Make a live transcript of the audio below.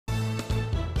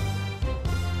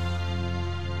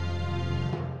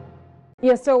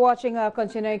You're still watching our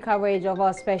continuing coverage of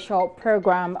our special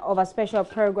program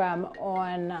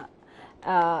on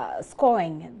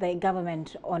scoring the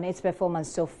government on its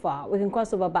performance so far. We can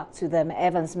cross over back to them.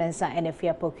 Evans Mensah and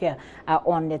Amarteyfio are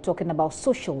on. They're talking about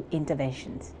social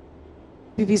interventions.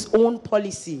 His own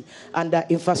policy under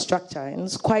infrastructure, and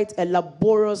it's quite a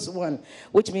laborious one,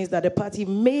 which means that the party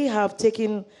may have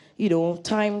taken,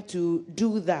 time to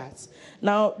do that.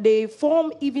 Now, they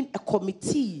form even a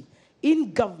committee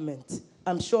in government,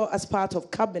 I'm sure as part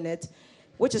of cabinet,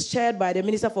 which is chaired by the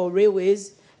Minister for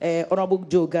Railways, Honorable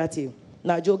Gov't.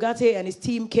 Now, Gov't and his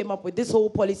team came up with this whole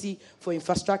policy for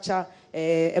infrastructure,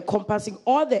 encompassing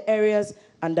all the areas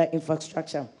under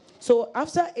infrastructure. So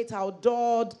after it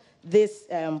outdoored this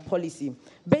policy,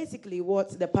 basically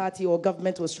what the party or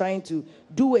government was trying to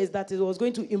do is that it was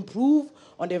going to improve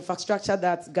on the infrastructure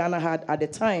that Ghana had at the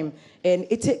time. And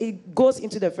it goes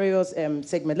into the various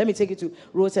segment. Let me take you to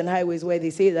roads and highways, where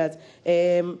they say that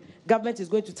government is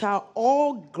going to tar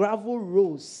all gravel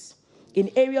roads in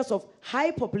areas of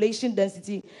high population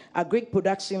density, agric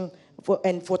production,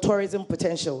 for tourism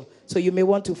potential. So you may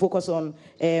want to focus on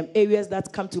areas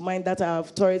that come to mind that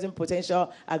have tourism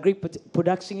potential,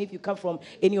 production, if you come from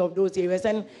any of those areas.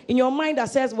 And in your mind,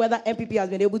 assess whether MPP has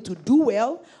been able to do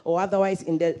well or otherwise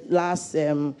in the last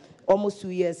almost 2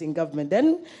 years in government.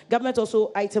 Then government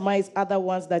also itemized other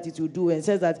ones that it will do, and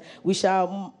says that we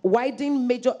shall widen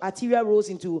major arterial roads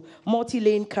into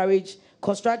multi-lane carriage,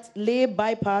 construct lane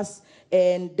bypass,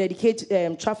 and dedicate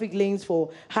traffic lanes for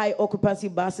high occupancy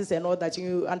buses and all that.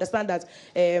 You understand that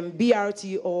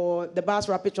BRT, or the bus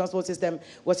rapid transport system,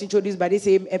 was introduced by the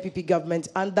same MPP government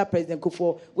under President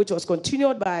Kufuor, which was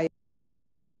continued by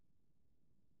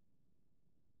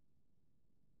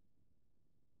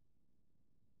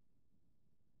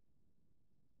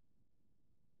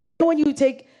when you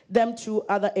take them to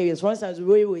other areas, for instance,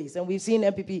 railways, and we've seen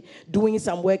MPP doing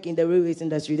some work in the railways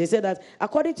industry. They said that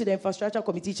according to the Infrastructure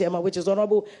Committee Chairman, which is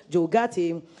Honorable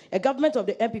Gov't, a government of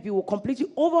the MPP will completely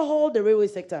overhaul the railway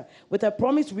sector with a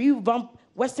promise to revamp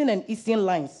western and eastern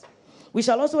lines. We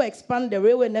shall also expand the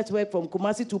railway network from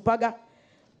Kumasi to Paga.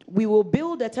 We will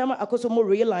build a Tema Akosomo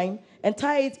rail line and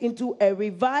tie it into a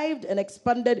revived and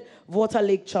expanded water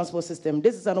lake transport system.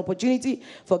 This is an opportunity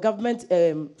for government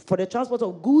for the transport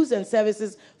of goods and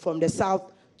services from the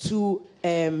south to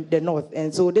the north.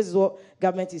 And so this is what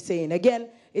government is saying. Again,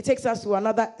 it takes us to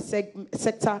another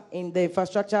sector in the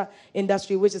infrastructure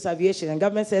industry, which is aviation. And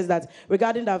government says that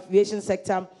regarding the aviation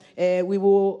sector, we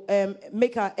will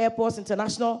make our airports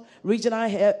international, regional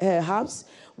hubs.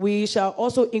 We shall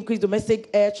also increase domestic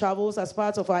air travels as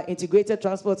part of our integrated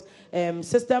transport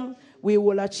system. We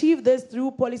will achieve this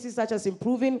through policies such as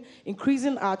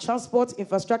increasing our transport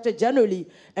infrastructure generally,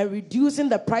 and reducing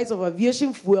the price of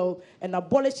aviation fuel, and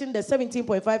abolishing the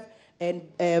 17.5 and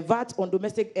VAT on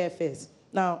domestic airfares.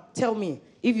 Now, tell me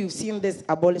if you've seen this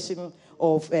abolition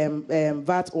of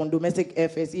VAT on domestic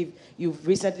airfares, if you've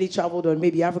recently traveled on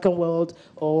maybe African World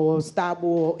or Starbo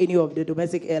or any of the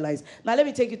domestic airlines. Now, let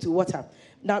me take you to water.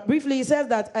 Now, briefly, it says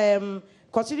that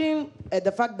considering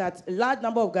the fact that a large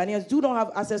number of Ghanaians do not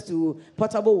have access to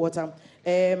potable water,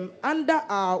 under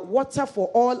our Water for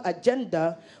All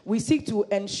agenda, we seek to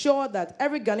ensure that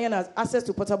every Ghanaian has access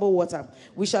to potable water.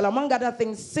 We shall, among other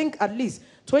things, sink at least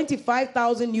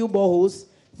 25,000 new boreholes,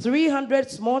 300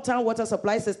 small town water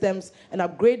supply systems, and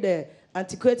upgrade the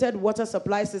antiquated water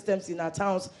supply systems in our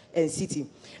towns and city.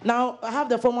 Now, I have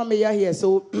the former mayor here,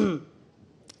 so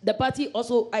the party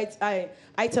also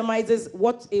itemizes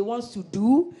what it wants to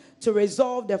do to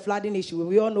resolve the flooding issue.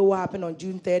 We all know what happened on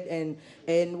June 3rd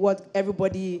and what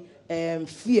everybody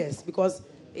fears, because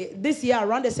this year,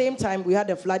 around the same time, we had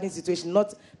a flooding situation,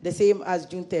 not the same as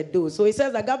June 3rd, though. So it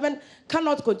says the government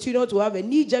cannot continue to have a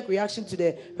knee-jerk reaction to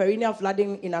the perennial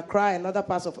flooding in Accra and other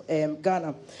parts of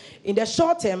Ghana. In the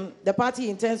short term, the party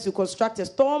intends to construct a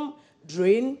storm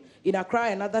drain in Accra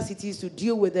and other cities to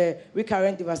deal with the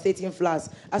recurrent devastating floods.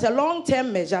 As a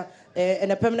long-term measure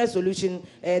and a permanent solution,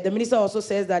 the minister also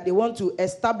says that they want to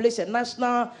establish a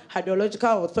national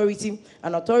hydrological authority,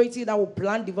 an authority that will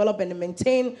plan, develop, and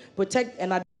maintain, protect,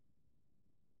 and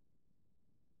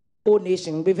whole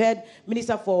nation. We've heard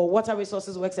Minister for Water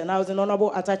Resources, Works and Housing,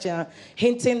 Honorable Atacha,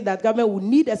 hinting that government will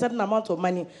need a certain amount of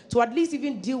money to at least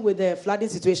even deal with the flooding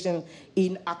situation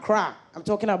in Accra. I'm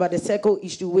talking about the circle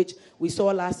issue, which we saw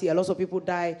last year. Lots of people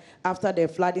died after the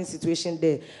flooding situation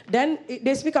there. Then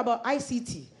they speak about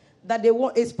ICT, that they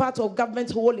want is part of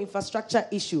government's whole infrastructure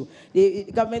issue. The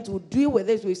government will deal with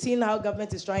it. We've seen how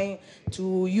government is trying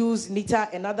to use NITA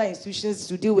and other institutions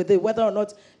to deal with it. Whether or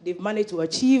not they've managed to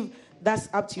achieve, that's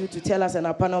up to you to tell us and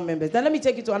our panel members. Then let me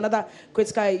take you to another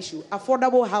critical issue,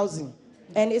 affordable housing.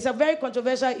 And it's a very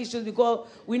controversial issue because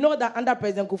we know that under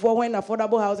President Kufuor, when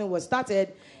affordable housing was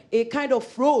started, it kind of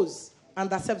froze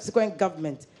under subsequent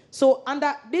government. So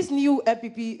under this new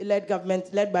FPP-led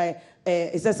government, led by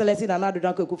His Excellency Nana Addo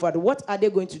Dankwa Akufo-Addo, what are they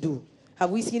going to do? Have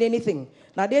we seen anything?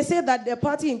 Now, they say that the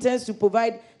party intends to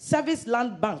provide service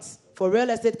land banks for real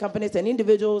estate companies and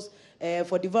individuals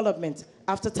for development,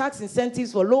 after-tax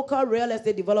incentives for local real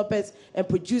estate developers and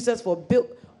producers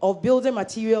of building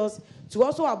materials, to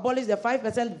also abolish the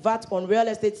 5% VAT on real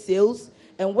estate sales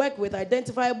and work with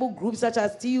identifiable groups such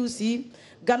as TUC,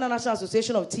 Ghana National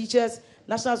Association of Teachers,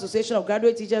 National Association of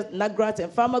Graduate Teachers, NAGRAT,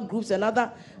 and farmer groups and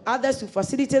others to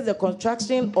facilitate the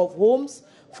construction of homes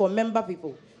for member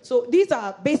people. So these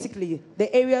are basically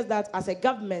the areas that, as a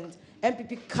government,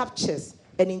 MPP captures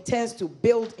and intends to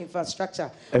build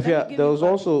infrastructure. There was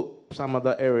also some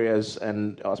other areas,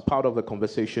 and as part of the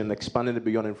conversation, expanding it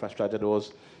beyond infrastructure, there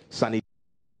was sanitation,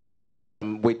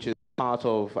 which is part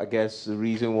of, I guess, the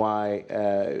reason why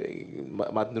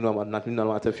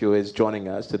Amarteyfio is joining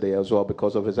us today as well,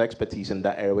 because of his expertise in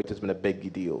that area, which has been a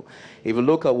big deal. If you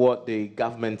look at what the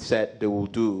government said they will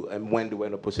do and when they were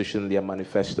in opposition in their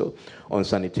manifesto on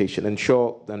sanitation,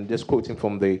 ensure, and just quoting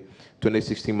from the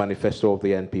 2016 manifesto of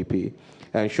the NPP,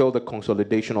 ensure the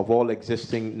consolidation of all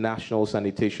existing national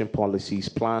sanitation policies,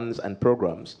 plans, and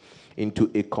programs into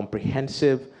a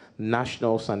comprehensive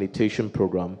national sanitation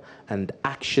program and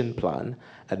action plan,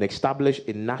 and establish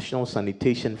a national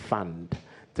sanitation fund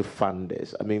to fund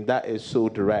this. I mean, that is so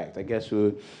direct. I guess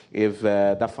if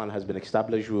that fund has been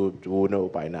established, we'll know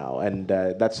by now. And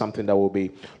that's something that we'll be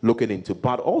looking into.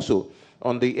 But also,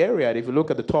 on the area, if you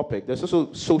look at the topic, there's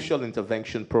also social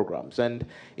intervention programs. And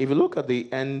if you look at the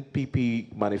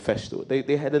NPP manifesto,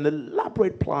 they had an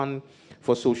elaborate plan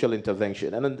for social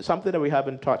intervention. And then something that we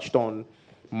haven't touched on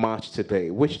much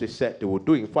today, which they said they would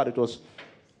do. In fact, it was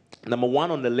number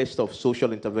one on the list of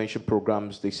social intervention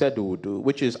programs they said they would do,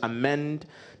 which is amend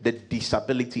the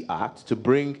Disability Act to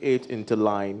bring it into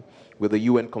line with the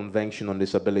UN Convention on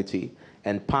Disability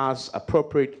and pass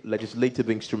appropriate legislative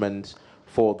instruments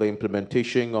for the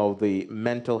implementation of the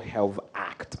Mental Health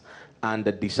Act and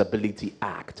the Disability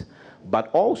Act. But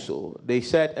also, they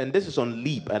said, and this is on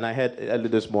LEAP, and I heard earlier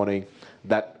this morning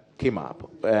that came up,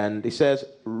 and it says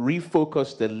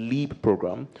refocus the LEAP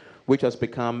program, which has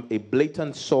become a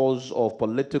blatant source of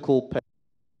political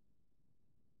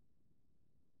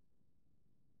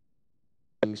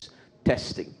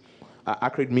testing,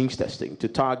 accurate means testing, to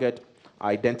target,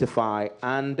 identify,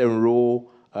 and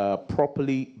enroll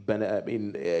properly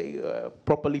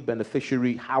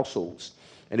beneficiary households.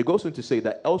 And it goes on to say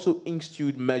that also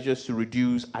institute measures to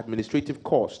reduce administrative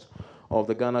cost of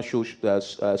the Ghana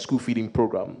school feeding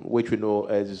program, which we know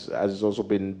has also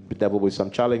been bedeviled with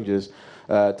some challenges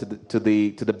to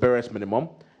the barest minimum,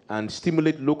 and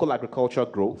stimulate local agricultural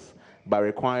growth by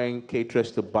requiring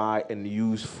caterers to buy and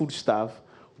use foodstuff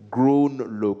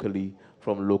grown locally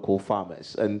from local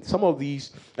farmers. And some of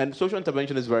these, and social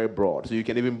intervention is very broad, so you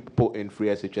can even put in free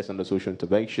SHS under social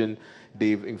intervention.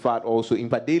 They've, in fact,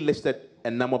 they listed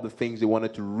a number of the things they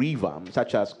wanted to revamp,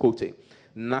 such as, quoting,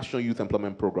 National Youth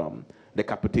Employment Program, the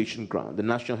capitation grant, the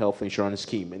National Health Insurance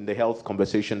Scheme, in the health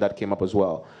conversation that came up as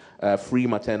well, free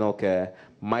maternal care,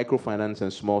 microfinance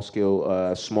and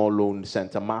small-scale small loan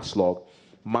center, MASLOG,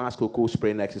 mass cocoa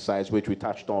spraying exercise, which we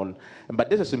touched on. But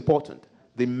this is important.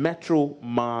 The Metro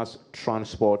Mass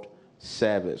Transport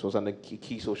Service was another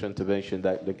key social intervention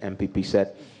that the MPP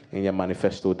said in their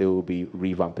manifesto they will be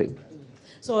revamping.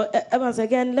 So, Evans,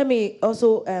 again, let me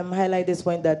also highlight this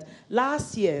point that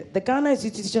last year, the Ghana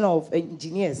Institution of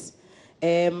Engineers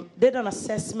did an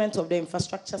assessment of the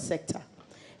infrastructure sector.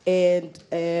 And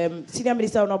Senior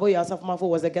Minister Honorable Yasaf Mafo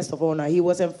was the guest of honor. He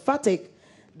was emphatic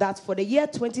that for the year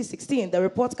 2016, the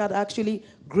report card actually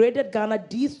graded Ghana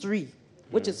D3,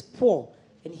 which is poor,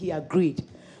 and he agreed.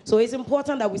 So it's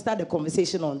important that we start the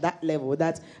conversation on that level,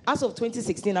 that as of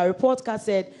 2016, our report card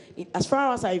said, as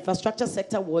far as our infrastructure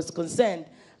sector was concerned,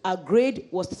 our grade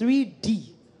was 3D.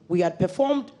 We had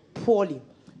performed poorly.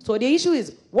 So the issue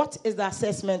is, what is the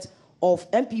assessment of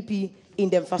MPP in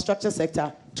the infrastructure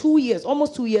sector? 2 years,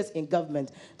 almost 2 years in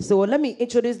government. So let me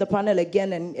introduce the panel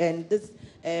again, and this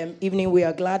evening we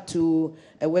are glad to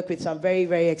work with some very,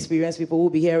 very experienced people who will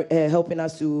be here helping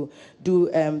us to do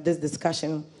this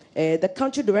discussion. The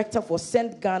country director for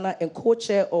Send Ghana and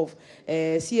co-chair of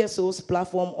CSO's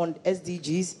platform on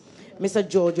SDGs, Mr.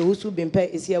 George Owusu Bimpe,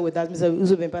 is here with us. Mr.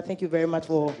 Owusu Bimpe, thank you very much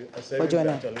for joining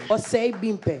us. Osei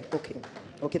Bimpe, okay.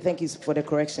 Okay, thank you for the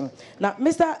correction. Now,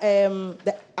 Mr.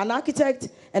 An architect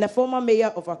and a former mayor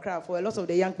of Accra. For a lot of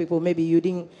the young people, maybe you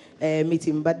didn't meet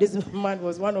him, but this man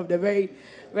was one of the very,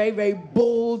 very, very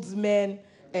bold men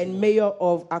and mayor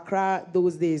of Accra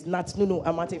those days, Nat Nunu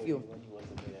Amarteyfio.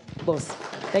 Boss,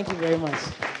 thank you very much.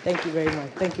 Thank you very much.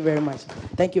 Thank you very much.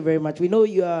 Thank you very much. We know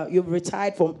you've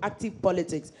retired from active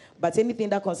politics, but anything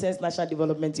that concerns national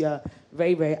development, you are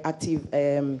very, very active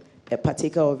a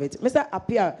partaker of it. Mr.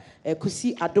 Apia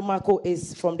Kusi Adomako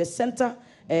is from the center.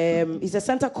 He's a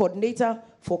center coordinator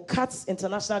for CATS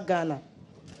International Ghana.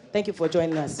 Thank you for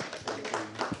joining us.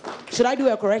 Should I do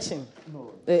a correction?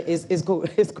 No.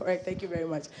 It's correct. Thank you very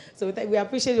much. So we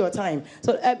appreciate your time.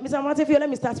 So, Mr. Amarteyfio, let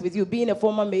me start with you. Being a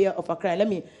former mayor of Accra, let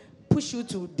me push you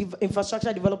to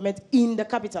infrastructure development in the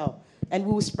capital, and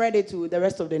we will spread it to the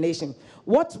rest of the nation.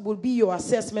 What will be your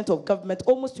assessment of government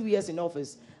almost 2 years in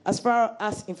office as far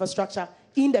as infrastructure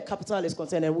in the capital is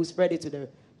concerned, and we'll spread it to the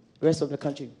rest of the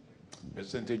country?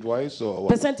 Percentage-wise or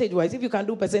what? Percentage-wise. If you can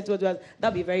do percentage-wise,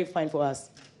 that'd be very fine for us.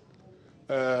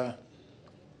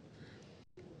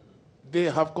 They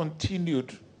have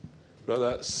continued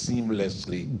rather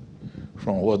seamlessly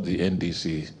from what the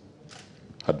NDC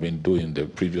had been doing the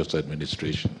previous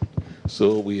administration.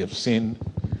 So we have seen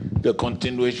the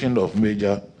continuation of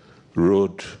major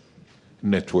road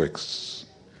networks.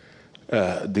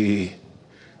 The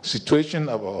situation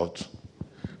about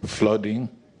flooding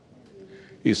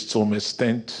is to some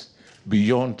extent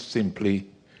beyond simply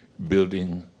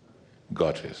building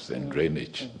gutters and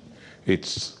drainage.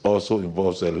 It also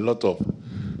involves a lot of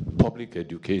public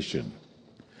education.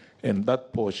 And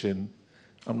that portion,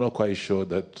 I'm not quite sure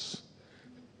that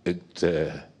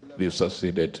they've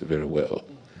succeeded very well.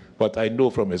 But I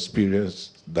know from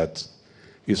experience that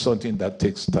it's something that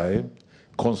takes time,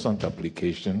 constant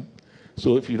application.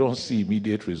 So if you don't see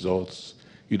immediate results,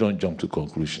 you don't jump to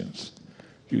conclusions.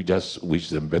 You just wish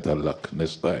them better luck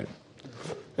next time.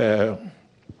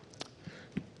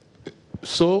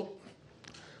 So,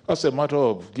 as a matter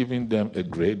of giving them a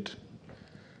grade,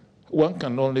 one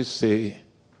can only say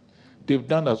they've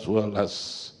done as well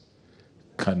as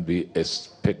can be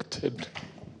expected.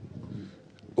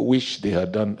 Wish they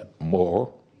had done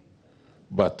more,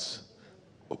 but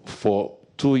for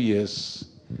 2 years,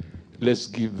 let's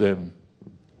give them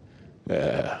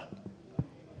a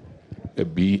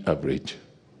B average.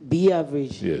 B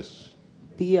average? Yes.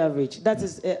 B average. That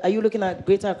is, are you looking at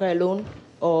Greater Accra alone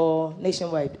or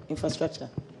nationwide infrastructure?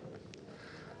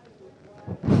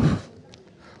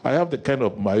 I have the kind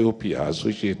of myopia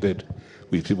associated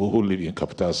with people who live in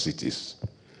capital cities.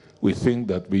 We think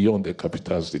that beyond the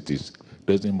capital cities,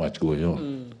 there isn't much going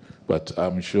on. But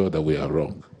I'm sure that we are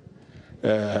wrong.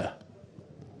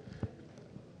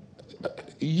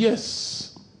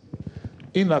 Yes,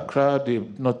 in Accra,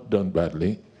 they've not done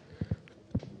badly.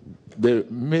 The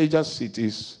major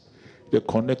cities, the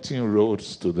connecting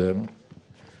roads to them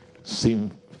seem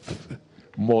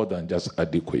more than just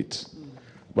adequate.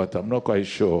 But I'm not quite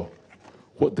sure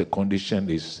what the condition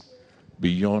is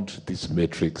beyond this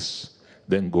matrix,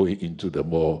 then going into the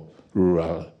more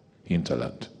rural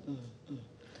hinterland.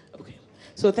 Okay.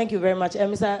 So thank you very much.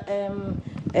 Mr.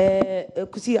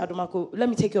 Kusi Adomako, let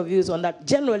me take your views on that.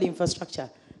 General infrastructure,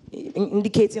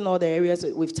 indicating all the areas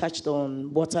that we've touched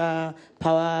on, water,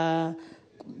 power,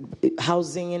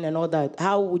 housing, and all that.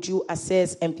 How would you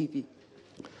assess MPP?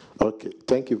 Okay,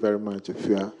 thank you very much,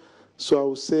 Ifya. So I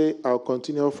would say I'll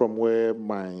continue from where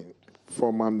my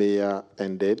former mayor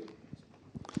ended.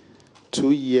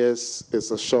 2 years is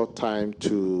a short time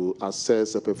to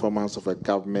assess the performance of a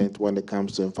government when it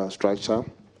comes to infrastructure.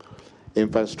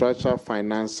 Infrastructure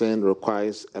financing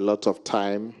requires a lot of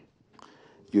time.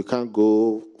 You can't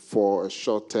go for a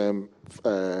short-term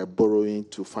borrowing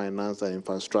to finance an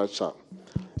infrastructure.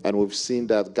 And we've seen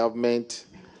that government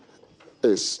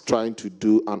is trying to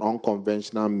do an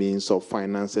unconventional means of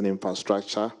financing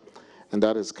infrastructure, and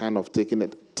that is kind of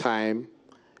taking time.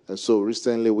 And so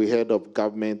recently we heard of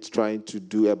government trying to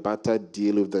do a better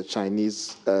deal with the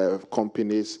Chinese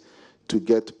companies to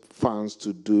get funds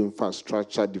to do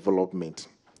infrastructure development.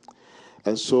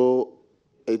 And so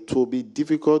it will be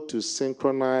difficult to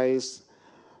synchronize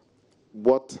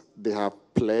what they have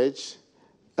pledged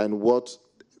and what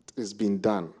is being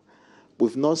done.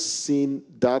 We've not seen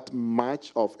that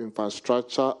much of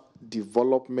infrastructure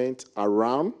development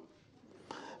around,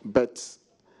 but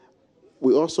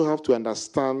we also have to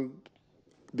understand,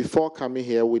 before coming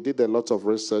here, we did a lot of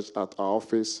research at our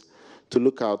office to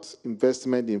look at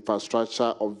investment in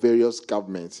infrastructure of various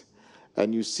governments.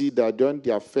 And you see that during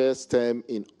their first term,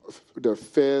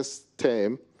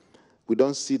 we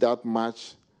don't see that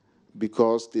much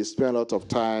because they spend a lot of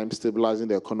time stabilizing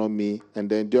the economy, and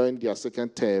then during their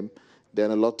second term,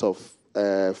 then a lot of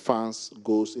funds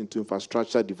goes into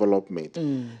infrastructure development.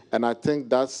 And I think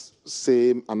that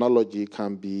same analogy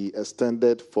can be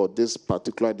extended for this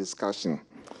particular discussion.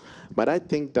 But I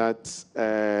think that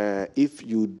if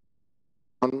you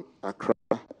on Accra,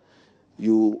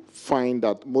 you find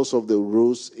that most of the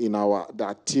roads in the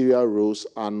arterial roads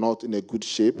are not in a good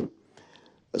shape.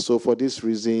 So for this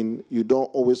reason, you don't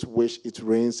always wish it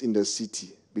rains in the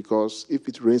city, because if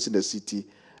it rains in the city,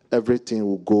 everything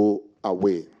will go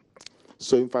away.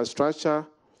 So infrastructure,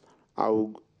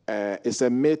 it's a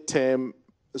midterm.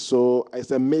 So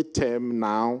it's a midterm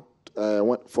now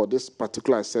for this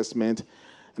particular assessment,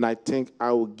 and I think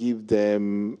I will give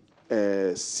them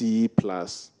C+. C+?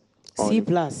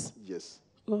 Yes.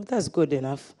 Well, that's good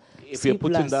enough. If you're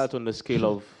putting that on the scale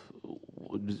of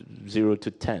 0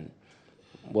 to 10,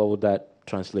 what would that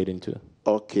translate into?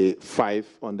 Okay, 5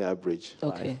 on the average.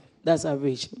 Okay, that's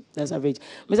average. That's average.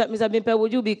 Mr. Bimpe,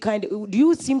 would you be kind? Do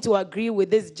you seem to agree with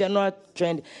this general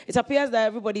trend? It appears that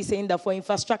everybody is saying that for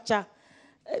infrastructure,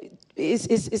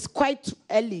 it's quite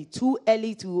early, too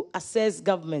early to assess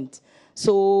government.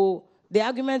 So the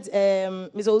argument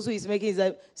Mr. Osu is making is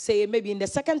that, say, maybe in the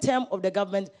second term of the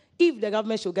government, if the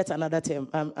government should get another term,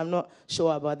 I'm not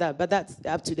sure about that, but that's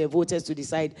up to the voters to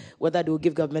decide whether they will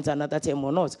give government another term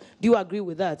or not. Do you agree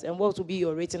with that? And what will be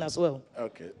your rating as well?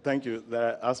 Okay, thank you.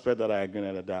 There are aspects that I agree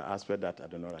and there are aspects that I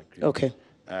do not agree. Okay.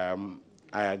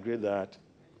 I agree that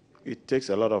it takes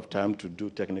a lot of time to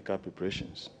do technical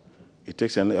preparations. It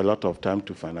takes a lot of time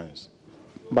to finance.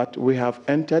 But we have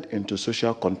entered into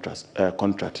social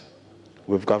contract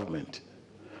with government.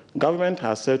 Government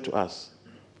has said to us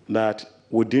that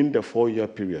within the 4-year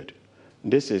period,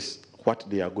 this is what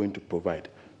they are going to provide.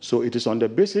 So it is on the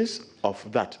basis of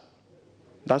that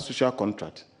social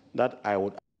contract, that I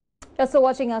would... You're also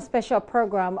watching a special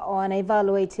program on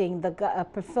evaluating the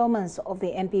performance of the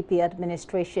NPP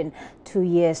administration 2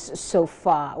 years so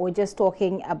far. We're just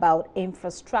talking about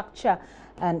infrastructure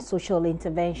and social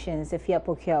interventions. Amarteyfio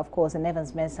Pokia, of course, and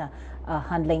Evans Mensah are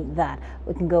handling that.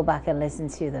 We can go back and listen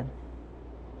to them.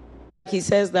 He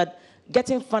says that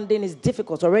getting funding is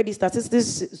difficult. Already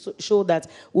statistics show that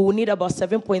we will need about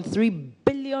 $7.3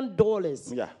 billion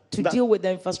to deal with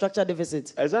the infrastructure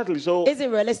deficit. Exactly. So is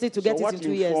it realistic to get it in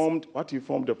 2 years? What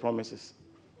informed the promises?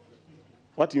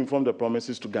 What informed the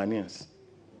promises to Ghanaians?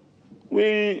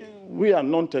 We are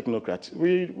non-technocrats.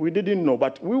 We didn't know,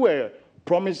 but we were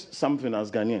promised something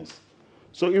as Ghanaians.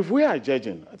 So if we are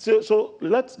judging, so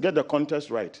let's get the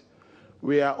context right.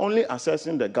 We are only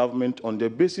assessing the government on the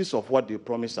basis of what they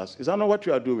promised us. Is that not what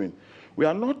we are doing? We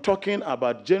are not talking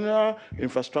about general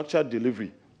infrastructure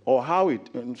delivery or how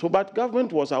it... but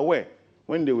government was aware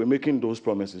when they were making those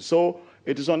promises. So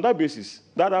it is on that basis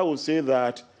that I will say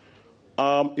that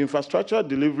infrastructure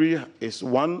delivery is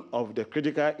one of the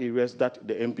critical areas that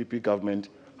the NPP government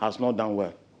has not done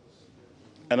well.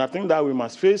 And I think that we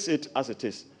must face it as it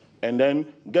is and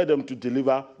then get them to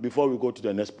deliver before we go to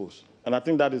the next post. And I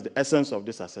think that is the essence of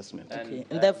this assessment. Okay.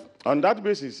 On that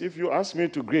basis, if you ask me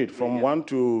to grade from 1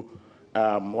 to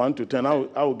 10,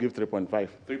 I will give 3.5.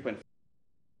 3.5.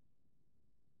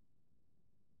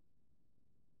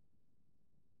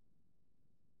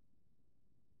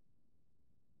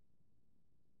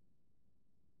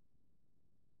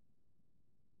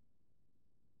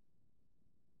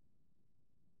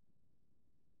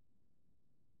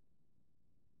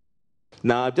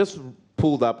 Now, I've just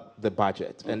pulled up the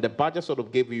budget, and the budget sort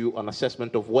of gave you an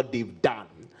assessment of what they've done.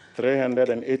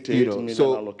 388 million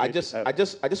so allocated. I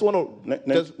just want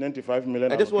to 95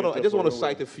 million. I just want to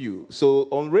cite a few. So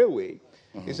on railway,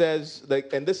 it says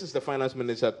and this is the finance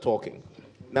minister talking.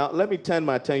 Now let me turn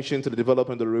my attention to the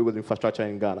development of the railway infrastructure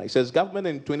in Ghana. It says government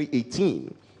in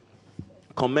 2018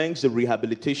 commenced the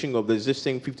rehabilitation of the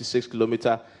existing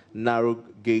 56-kilometer narrow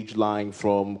gauge line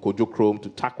from Kojo-Krom to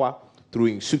Takwa through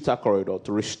Insuta corridor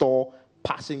to restore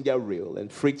passenger rail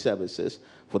and freight services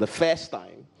for the first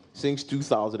time since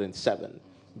 2007.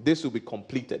 This will be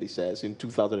completed, it says, in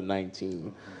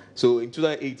 2019. So in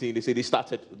 2018, they say they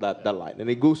started that line, and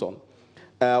it goes on.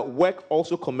 Work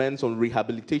also commenced on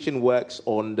rehabilitation works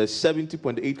on the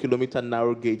 70.8-kilometer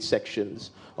narrow gauge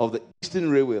sections of the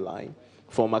Eastern Railway line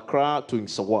from Accra to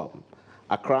Nsawam,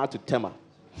 Accra to Tema.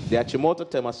 The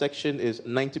Achimota-Tema section is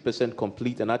 90%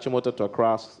 complete, and Achimota to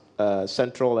Accra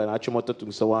Central and Achimota to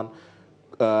Nsawam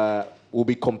will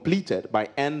be completed by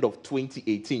end of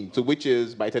 2018, so which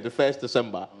is by 31st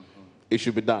December, it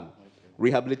should be done.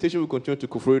 Rehabilitation will continue to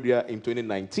Kufrodia in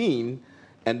 2019,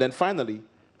 and then finally,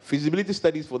 feasibility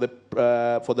studies for the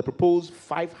proposed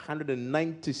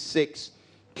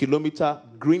 596-kilometer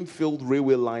greenfield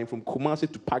railway line from Kumasi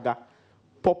to Paga,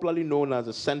 popularly known as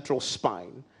the Central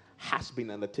Spine, has been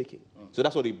undertaken. So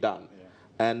that's what they've done. Yeah.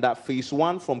 And that phase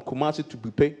 1 from Kumasi to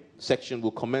Bupe section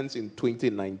will commence in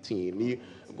 2019.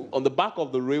 on the back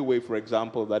of the railway, for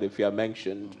example, that if you have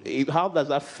mentioned, how does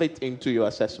that fit into your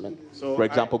assessment? So for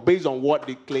example, based on what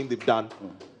they claim they've done,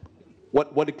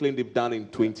 what they claim they've done in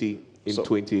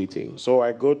 2018. So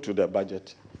I go to the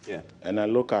budget, yeah, and I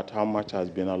look at how much has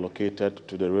been allocated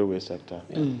to the railway sector,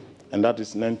 and that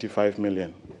is 95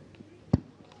 million.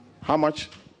 How much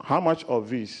of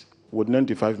this would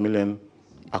 95 million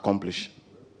accomplish?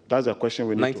 That's a question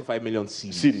we need. 95 million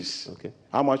cedis. Okay.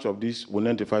 How much of this will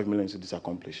 95 million cedis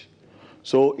accomplish?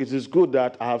 So it is good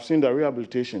that I have seen the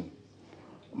rehabilitation,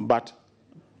 but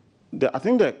I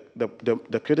think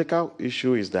the critical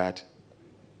issue is that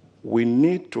we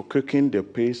need to quicken the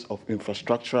pace of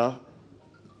infrastructural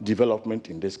development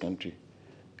in this country.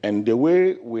 And the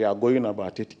way we are going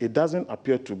about it, it doesn't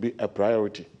appear to be a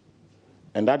priority.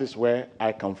 And that is where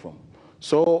I come from.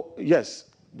 So, yes,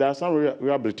 there's some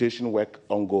rehabilitation work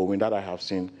ongoing that I have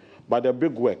seen, but the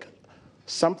big work,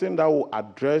 something that will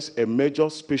address a major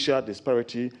spatial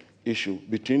disparity issue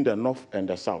between the North and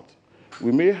the South.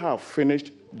 We may have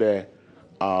finished the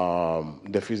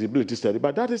feasibility study,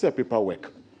 but that is a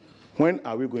paperwork. When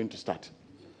are we going to start?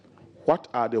 What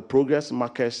are the progress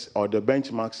markers or the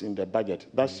benchmarks in the budget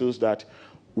that shows that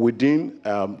within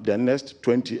the next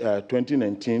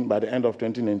 2019, by the end of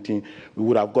 2019, we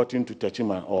would have gotten to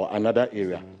Techima or another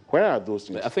area? Where are those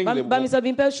things? I think but Mr.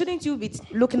 Bimpel, shouldn't you be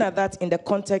looking at that in the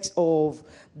context of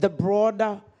the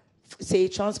broader, say,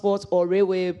 transport or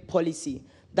railway policy?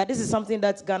 That this is something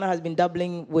that Ghana has been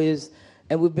dabbling with,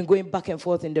 and we've been going back and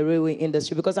forth in the railway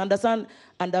industry. Because I understand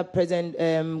under President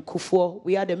Kufuor,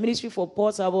 we had the Ministry for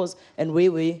Ports, Harbours and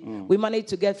Railway. We managed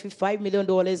to get $5 million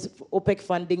OPEC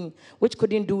funding, which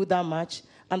couldn't do that much.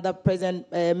 Under President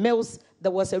Mills,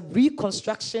 there was a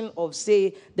reconstruction of,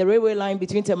 say, the railway line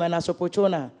between Tema and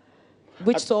Asropochona,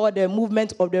 which saw the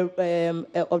movement of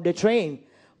the train.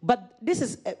 But this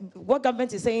is what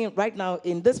government is saying right now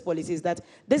in this policy is that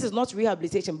this is not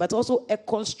rehabilitation, but also a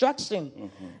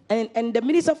construction. And the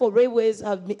Minister for Railways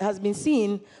has been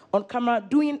seen on camera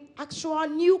doing actual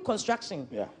new construction.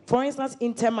 Yeah. For instance,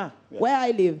 in Tema, where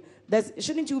I live,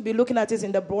 shouldn't you be looking at this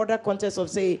in the broader context of,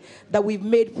 say, that we've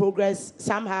made progress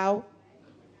somehow?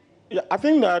 Yeah, I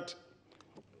think that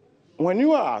when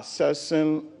you are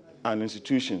assessing an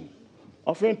institution,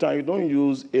 oftentimes you don't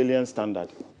use alien standard.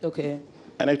 Okay.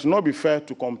 And it will not be fair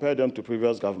to compare them to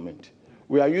previous government.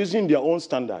 We are using their own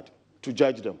standard to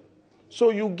judge them.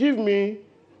 So you take me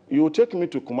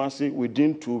to Kumasi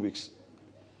within 2 weeks.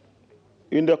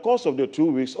 In the course of the 2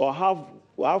 weeks, or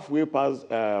halfway past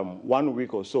 1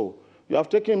 week or so, you have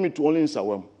taken me to only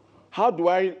Nsawam. How do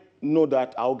I know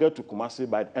that I'll get to Kumasi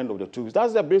by the end of the 2 weeks?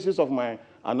 That's the basis of my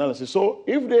analysis. So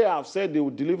if they have said they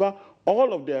will deliver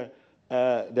all of the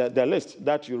list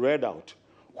that you read out,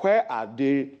 where are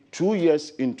they 2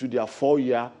 years into their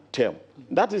 4-year term?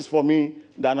 That is, for me,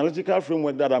 the analytical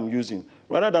framework that I'm using,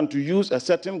 rather than to use a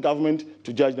certain government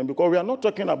to judge them, because we are not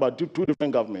talking about two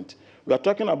different governments. We are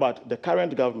talking about the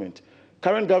current government.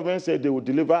 Current government said they will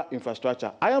deliver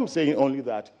infrastructure. I am saying only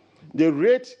that the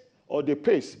rate or the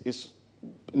pace is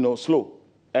slow.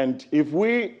 And if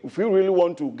we really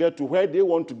want to get to where they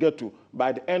want to get to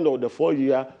by the end of the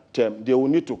 4-year term, they will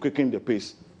need to quicken the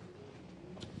pace.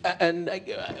 And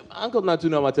Uncle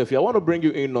Natuna Amarteyfio, I want to bring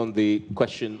you in on the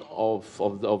question of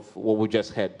what we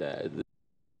just had there.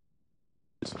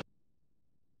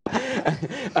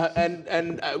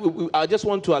 I just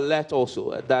want to alert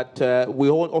also that we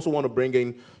also want to bring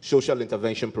in social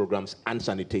intervention programs and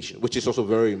sanitation, which is also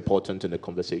very important in the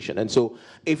conversation. And so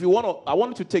if you want to, I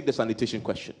wanted to take the sanitation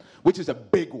question, which is a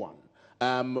big one.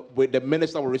 With the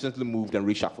minister recently moved and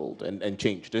reshuffled and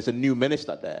changed. There's a new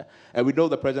minister there. And we know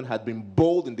the president has been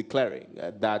bold in declaring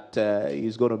that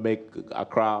he's going to make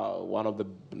Accra one of the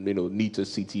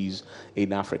neatest cities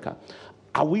in Africa.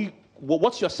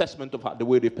 What's your assessment of the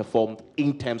way they performed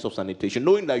in terms of sanitation,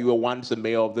 knowing that you were once the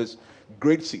mayor of this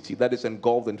great city that is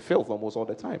engulfed in filth almost all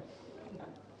the time?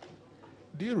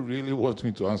 Do you really want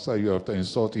me to answer you after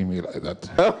insulting me like that?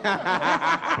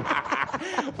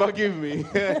 Forgive me.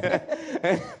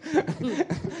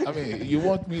 I mean, you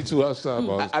want me to answer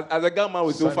about as a gunman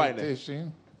with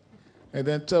sanitation, and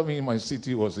then tell me my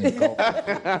city was engulfed.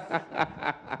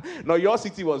 No, your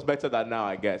city was better than now,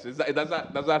 I guess. Does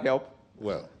that help?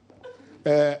 Well,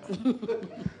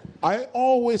 I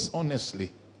always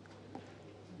honestly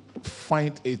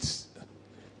find it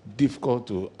difficult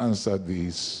to answer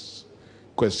these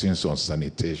questions on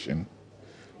sanitation,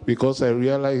 because I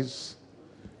realize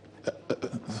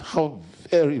how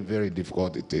very, very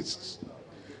difficult it is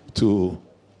to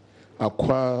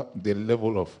acquire the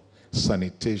level of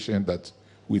sanitation that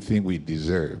we think we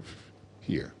deserve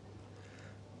here.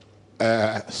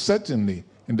 Certainly,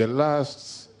 in the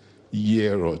last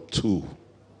year or two,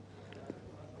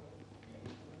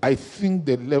 I think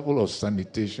the level of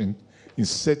sanitation in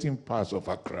certain parts of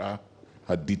Accra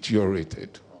had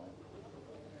deteriorated.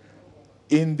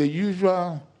 In the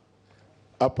usual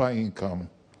upper income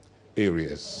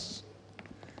areas,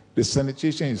 the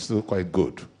sanitation is still quite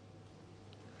good.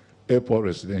 Airport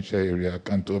residential area,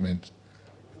 cantonment,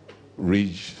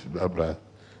 ridge, blah, blah,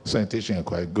 sanitation is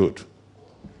quite good.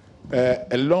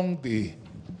 Along the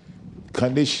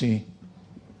Kaneshi,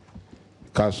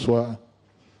 Kaswa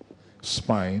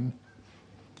spine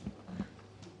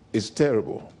is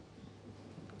terrible.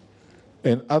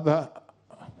 In other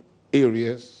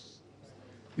areas,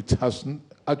 it has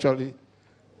actually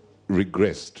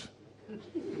regressed.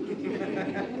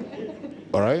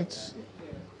 All right?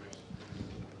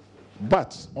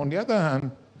 But on the other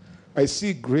hand, I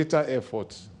see greater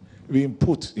effort being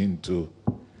put into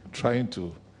trying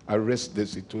to arrest the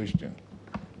situation.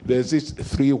 There's this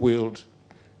three-wheeled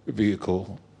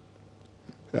vehicle.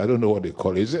 I don't know what they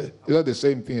call it. Is that the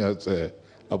same thing as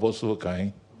Aboso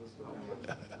Kain?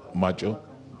 Macho?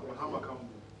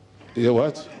 Is it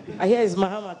what? I hear it's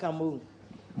Mahama Kambu.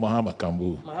 Mahama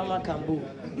Kambu. Mahama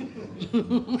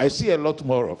Kambu. I see a lot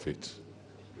more of it.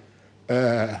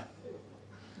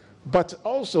 But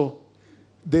also,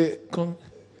 the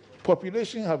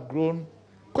population have grown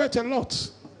quite a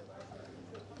lot.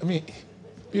 I mean,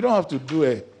 you don't have to do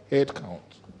a head count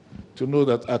to know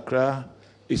that Accra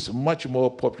is much more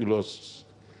populous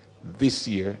this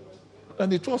year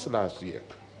than it was last year.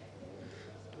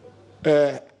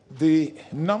 The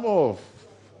number of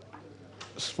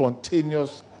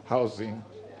spontaneous housing,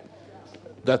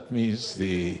 that means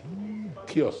the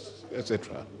kiosks,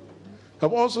 etc.,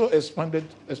 have also expanded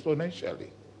exponentially.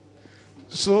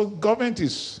 So government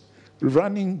is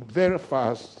running very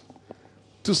fast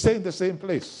to stay in the same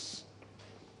place.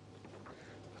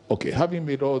 Okay, having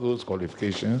made all those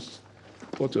qualifications,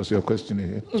 what was your question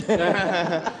again?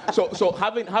 So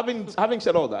having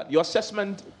said all that, your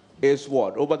assessment is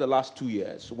what, over the last 2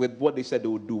 years, with what they said they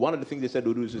would do? One of the things they said they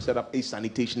would do is to set up a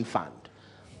sanitation fund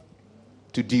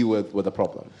to deal with the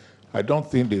problem. I don't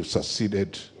think they've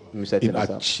succeeded in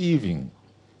achieving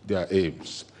their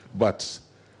aims, but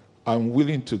I'm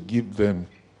willing to give them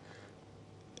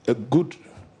a good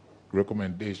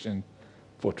recommendation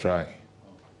for trying.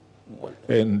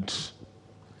 And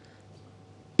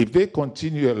if they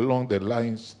continue along the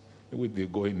lines in which they're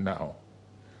going now,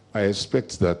 I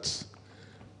expect that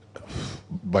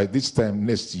by this time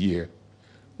next year,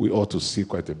 we ought to see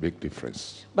quite a big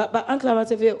difference. But Uncle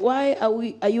Amarteyfio, why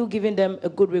are you giving them a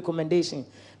good recommendation?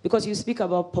 Because you speak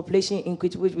about population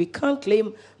increase, which we can't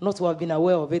claim not to have been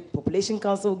aware of it. Population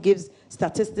Council gives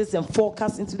statistics and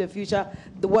forecasts into the future,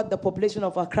 what the population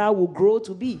of Accra will grow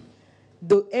to be.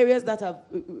 The areas that have,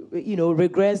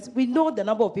 regressed, we know the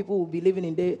number of people who will be living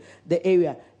in the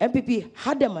area. MPP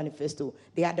had a manifesto.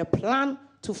 They had a plan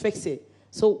to fix it.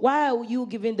 So why are you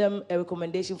giving them a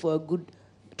recommendation for a good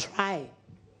try?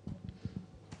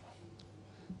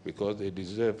 Because they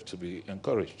deserve to be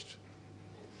encouraged.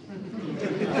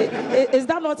 Is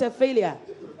that not a failure?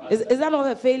 Is that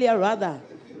not a failure, rather?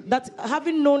 That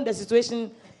having known the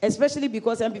situation, especially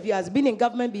because MPP has been in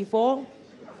government before,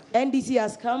 NDC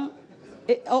has come,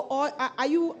 or are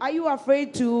you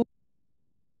afraid to...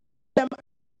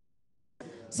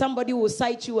 Somebody will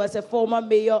cite you as a former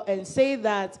mayor and say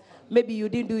that maybe you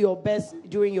didn't do your best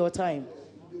during your time?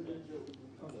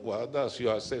 Well, that's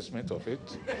your assessment of it.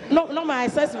 No, not my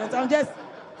assessment. I'm just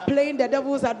playing the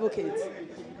devil's advocate.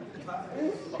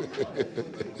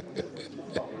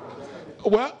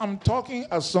 Well, I'm talking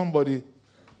as somebody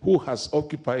who has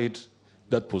occupied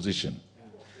that position.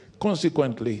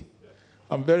 Consequently,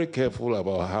 I'm very careful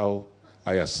about how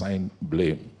I assign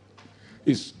blame.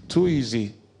 It's too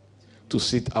easy to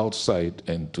sit outside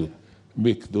and to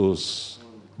make those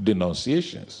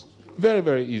denunciations. Very,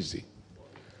 very easy.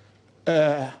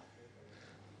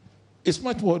 It's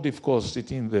much more difficult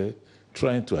sitting there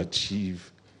trying to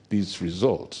achieve these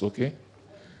results, okay?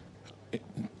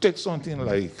 Take something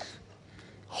like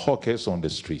hawkers on the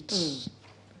streets.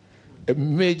 A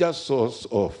major source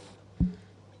of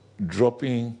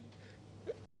dropping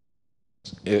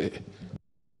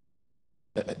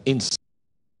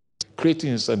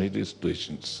creating insanity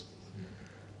situations.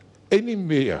 Any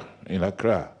mayor in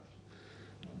Accra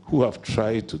who have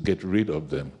tried to get rid of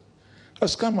them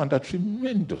has come under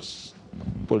tremendous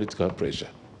political pressure.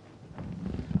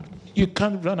 You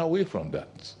can't run away from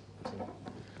that.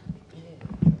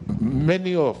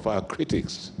 Many of our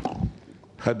critics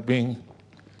had been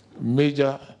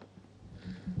major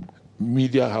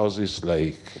media houses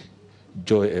like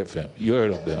Joy FM. You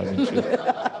heard of them, haven't you?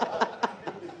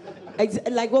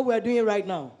 Like what we're doing right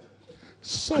now.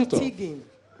 Sort Critiquing. of.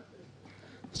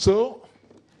 So,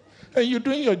 and you're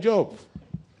doing your job.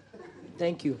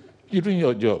 Thank you. You're doing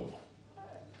your job.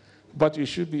 But you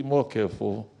should be more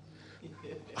careful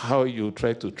how you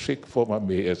try to trick former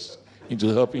mayors into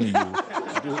helping you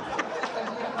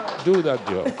do that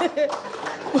job.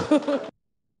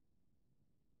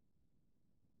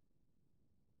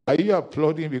 Are you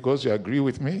applauding because you agree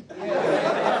with me?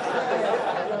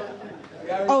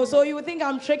 Oh, so you think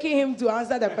I'm tricking him to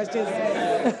answer the questions?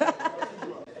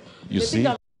 You see?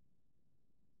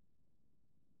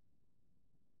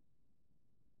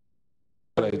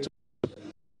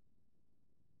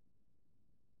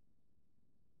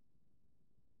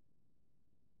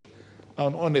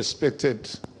 An unexpected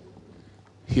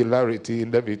hilarity,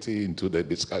 levity into the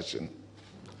discussion.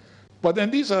 But then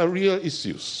these are real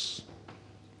issues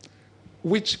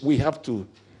which we have to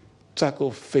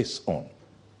tackle face on.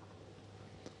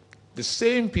 The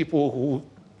same people who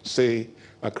say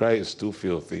Accra is too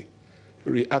filthy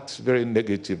react very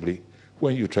negatively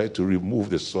when you try to remove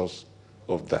the source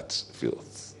of that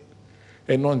filth.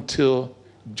 And until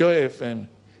Joy FM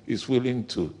is willing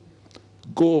to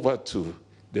go over to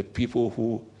the people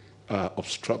who are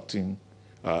obstructing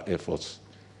our efforts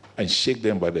and shake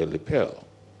them by the lapel,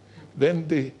 then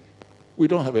we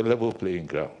don't have a level playing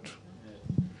ground.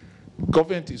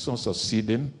 Gov't is not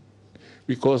succeeding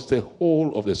because the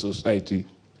whole of the society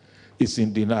is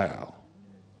in denial.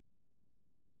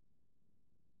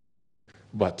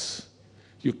 But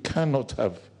you cannot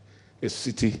have a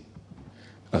city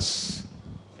as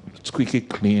squeaky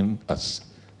clean as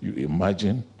you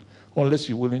imagine unless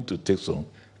you're willing to take some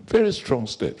very strong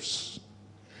steps.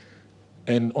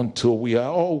 And until we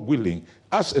are all willing,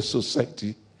 as a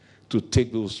society, to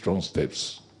take those strong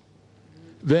steps,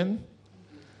 then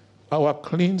our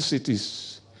clean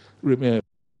cities remain.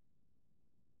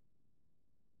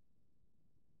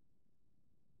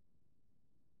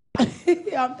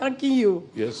 I'm thanking you.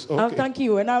 Yes, okay. I'm thanking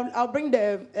you, and I'll bring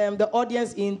the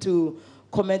audience in to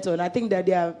comment on. I think that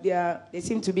they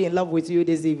seem to be in love with you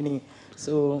this evening.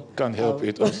 So can't help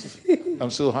it. I'm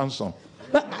so handsome.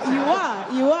 But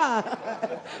you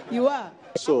are.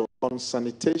 So on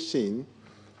sanitation,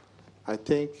 I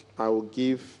think I will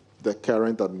give the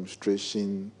current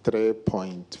administration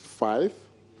 3.5,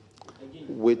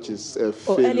 which is a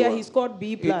failure. Earlier he scored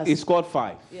B+. He scored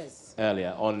 5. Yes.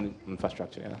 Earlier on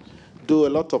infrastructure. Yeah. Though a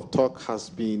lot of talk has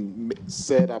been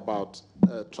said about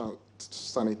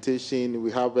sanitation,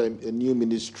 we have a new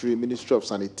Ministry of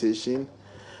Sanitation,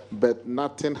 but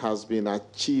nothing has been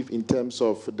achieved in terms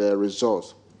of the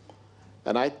results.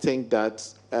 And I think that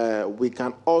we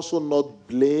can also not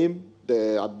blame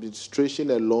the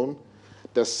administration alone.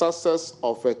 The success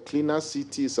of a cleaner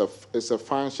city is a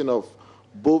function of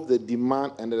both the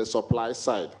demand and the supply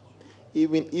side.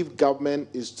 Even if government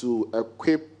is to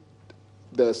equip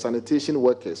the sanitation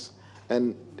workers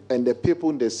and the people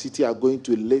in the city are going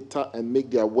to later and make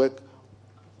their work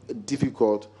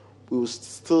difficult, we will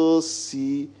still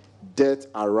see death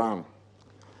around.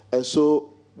 And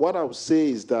so what I would say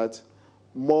is that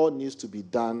more needs to be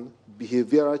done,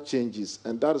 behavioral changes,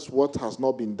 and that is what has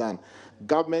not been done.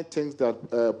 Government thinks that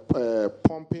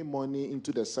pumping money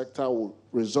into the sector will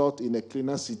result in a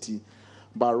cleaner city,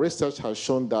 but research has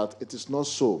shown that it is not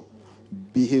so.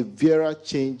 Behavioral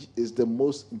change is the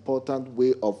most important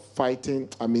way of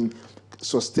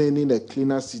sustaining a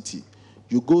cleaner city.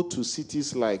 You go to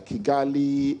cities like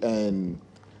Kigali and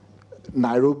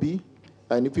Nairobi,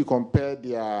 and if you compare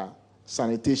their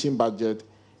sanitation budget,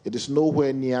 it is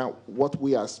nowhere near what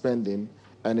we are spending,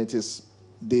 and it is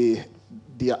their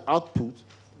outcome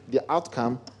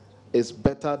is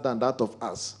better than that of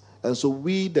us. And so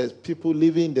we, the people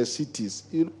living in the cities,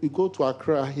 you go to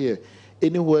Accra here,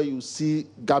 anywhere you see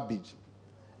garbage,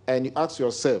 and you ask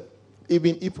yourself,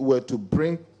 even if we were to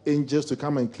bring angels to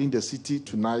come and clean the city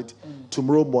tonight,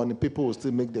 tomorrow morning, people will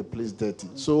still make the place dirty.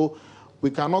 So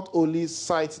we cannot only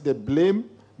cite the blame,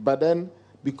 but then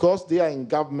because they are in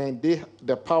government,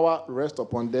 the power rests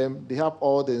upon them. They have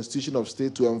all the institution of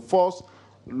state to enforce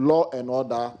law and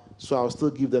order, so I'll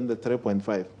still give them the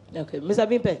 3.5. Okay, Mr.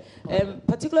 Bimpe,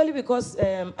 particularly because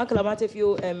Uncle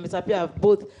Amarteyfio and Mr. Pia have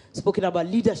both spoken about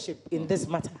leadership in this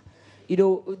matter. You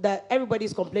know, that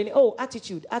everybody's complaining, oh,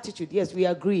 attitude, yes, we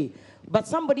agree. But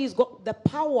somebody's got the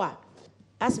power,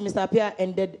 as Mr. Pia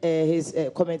ended his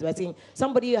comment by saying,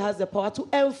 somebody has the power to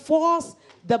enforce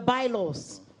the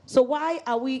bylaws. So why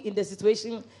are we in the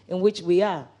situation in which we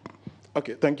are?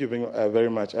 Okay, thank you very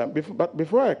much. But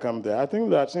before I come there, I think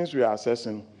that since we are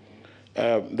assessing,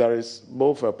 there is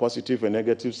both a positive and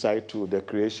negative side to the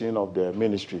creation of the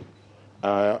ministry.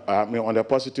 On the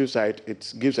positive side,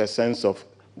 it gives a sense of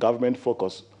government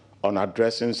focus on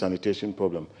addressing sanitation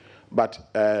problem. But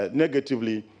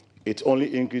negatively, it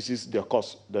only increases the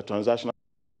cost, the transactional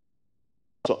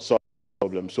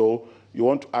problem. So you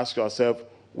want to ask yourself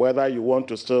whether you want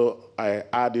to still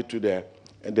add it to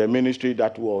the ministry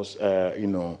that was,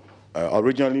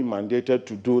 originally mandated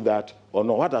to do that or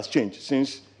not. What has changed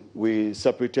since we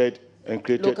separated and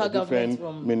created Local a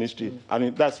different ministry?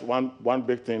 And that's one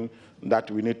big thing that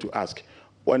we need to ask.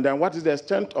 And then what is the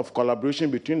extent of collaboration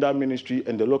between that ministry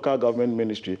and the local government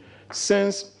ministry,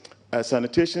 since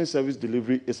sanitation service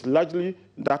delivery is largely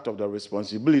that of the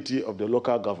responsibility of the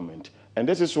local government? And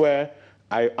this is where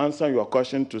I answer your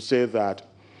question to say that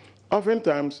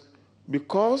oftentimes,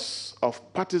 because of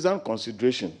partisan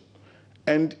consideration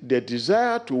and the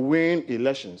desire to win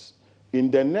elections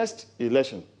in the next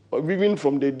election, or even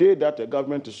from the day that the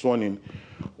government is sworn in,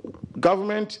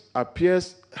 government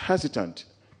appears hesitant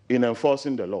in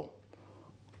enforcing the law.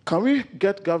 Can we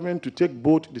get government to take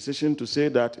bold decision to say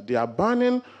that they are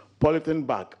banning polythene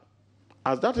bag,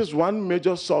 as that is one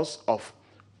major source of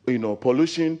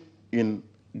pollution in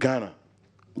Ghana?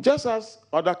 Just as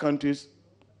other countries,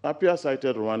 Apia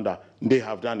cited Rwanda, they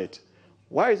have done it.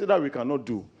 Why is it that we cannot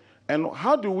do? And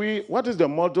what is the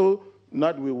model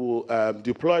that we will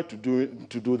deploy to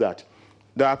do that?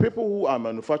 There are people who are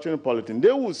manufacturing polythene.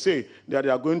 They will say that they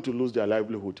are going to lose their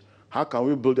livelihood. How can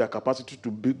we build their capacity to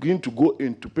begin to go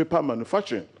into paper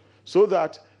manufacturing so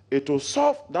that it will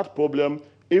solve that problem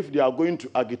if they are going to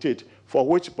agitate, for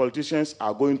which politicians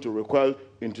are going to recoil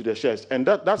into the shares? And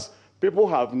that's people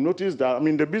have noticed that,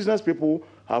 the business people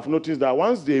have noticed that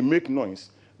once they make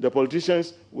noise, the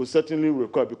politicians will certainly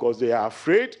recoil because they are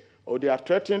afraid or they are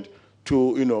threatened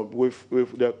to, with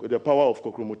the power of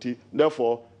Kokromoti.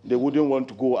 Therefore, they wouldn't want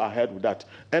to go ahead with that.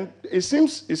 And it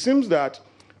seems that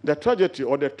the trajectory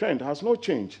or the trend has not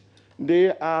changed.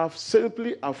 They are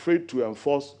simply afraid to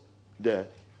enforce the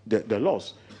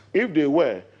laws. If they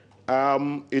were,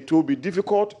 it will be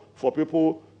difficult for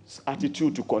people's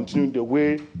attitude to continue the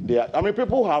way they are.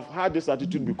 People have had this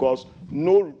attitude because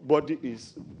nobody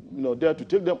is there to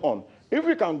take them on. If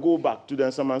we can go back to the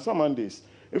Nsaman days,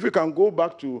 if we can go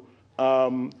back to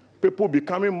people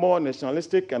becoming more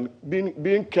nationalistic and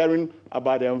being caring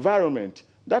about the environment,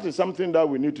 that is something that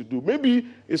we need to do. Maybe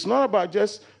it's not about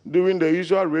just doing the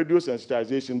usual radio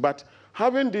sensitization, but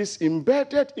having this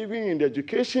embedded even in the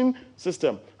education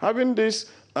system, having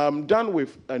this done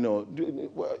with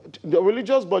the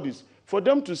religious bodies, for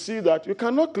them to see that you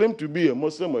cannot claim to be a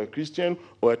Muslim or a Christian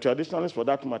or a traditionalist for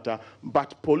that matter,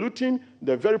 but polluting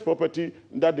the very property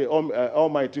that the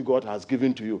Almighty God has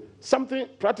given to you. Something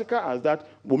practical as that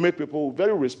will make people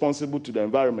very responsible to the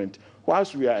environment,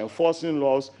 whilst we are enforcing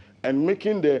laws and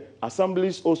making the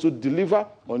assemblies also deliver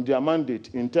on their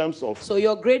mandate in terms of... So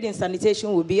your grade in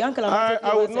sanitation will be... Uncle I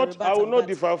will not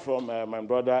differ from my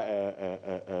brother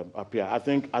Apia. I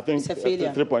think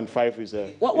 3.5 is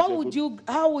a...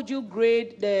 How would you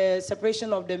grade the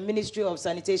separation of the Ministry of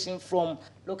Sanitation from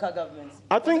local governments?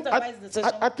 I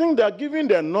think they are giving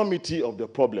the enormity of the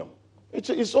problem.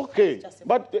 It's okay,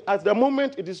 but at the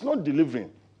moment it is not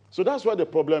delivering. So that's where the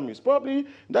problem is. Probably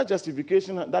that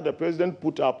justification that the president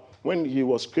put up when he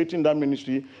was creating that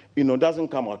ministry, doesn't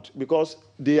come out, because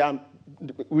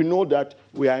we know that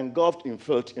we are engulfed in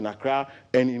filth in Accra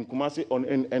and in Kumasi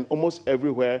and almost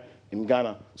everywhere in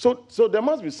Ghana. So there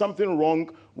must be something wrong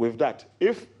with that.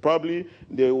 If probably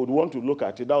they would want to look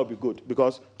at it, that would be good,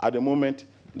 because at the moment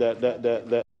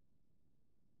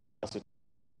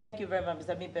Thank you very much,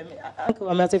 Mr. Bimpe. Uncle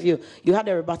Amarteyfio, you had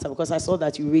a rebuttal because I saw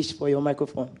that you reached for your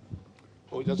microphone.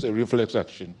 Oh, just a reflex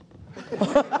action.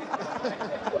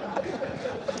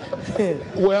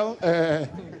 Well,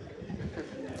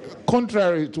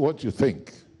 contrary to what you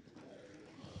think,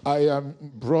 I am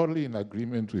broadly in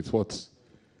agreement with what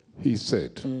he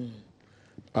said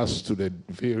as to the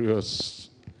various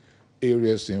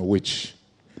areas in which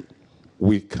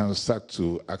we can start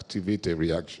to activate a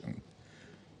reaction.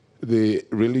 The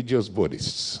religious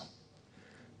bodies.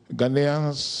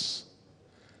 Ghanaians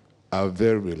are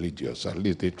very religious, at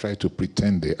least they try to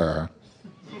pretend they are.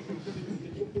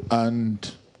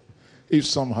 And if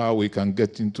somehow we can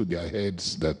get into their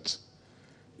heads that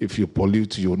if you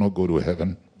pollute, you will not go to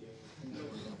heaven,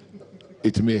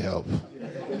 it may help.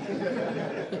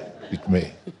 It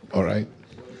may, all right?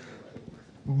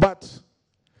 But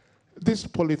this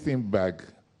polythene bag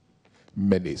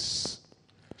menace,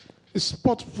 it's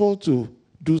possible to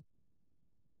do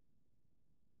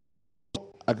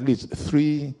at least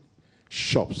 3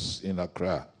 shops in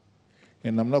Accra.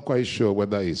 And I'm not quite sure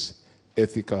whether it's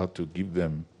ethical to give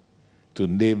them, to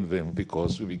name them,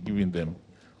 because we'll be giving them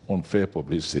unfair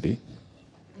publicity,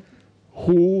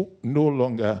 who no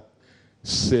longer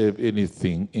serve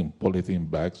anything in polythene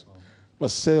bags,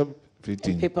 but serve it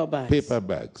in paper bags. Paper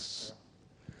bags.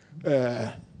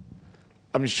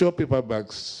 I'm sure paper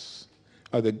bags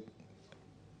are the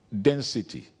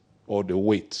density or the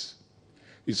weight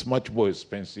is much more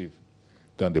expensive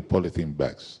than the polythene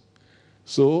bags.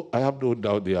 So I have no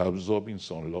doubt they are absorbing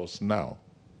some loss now.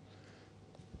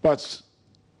 But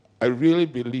I really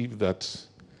believe that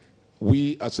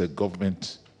we as a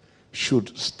government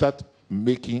should start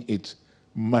making it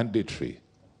mandatory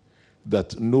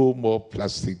that no more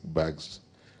plastic bags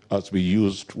are to be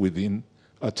used within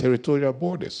our territorial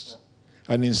borders,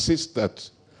 and insist that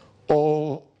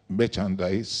all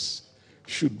merchandise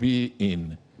should be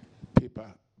in paper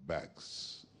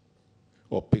bags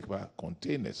or paper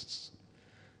containers.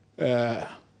 It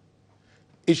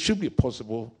should be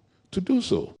possible to do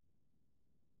so.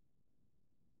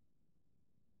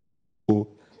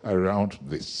 Around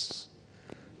this.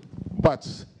 But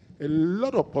a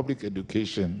lot of public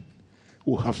education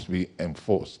will have to be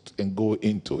enforced and go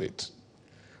into it.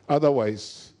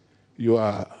 Otherwise, you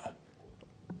are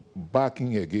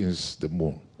backing against the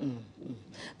moon.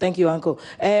 Thank you, Uncle.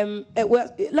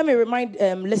 Well, let me remind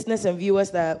listeners and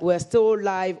viewers that we're still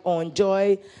live on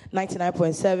Joy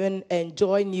 99.7 and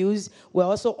JoyNews. We're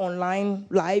also online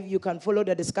live. You can follow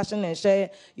the discussion and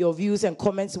share your views and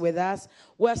comments with us.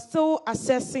 We're still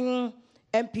assessing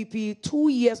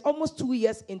MPP almost 2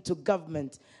 years into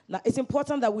government. Now, it's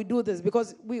important that we do this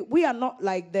because we are not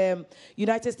like the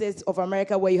United States of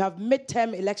America where you have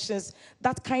midterm elections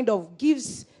that kind of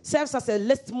serves as a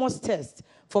litmus test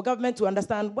for government to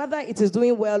understand whether it is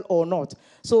doing well or not.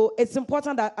 So it's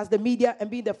important that as the media and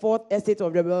being the fourth estate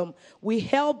of the realm, we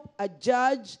help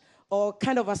judge or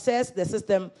kind of assess the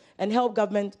system and help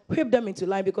government whip them into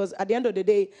line, because at the end of the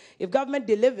day, if government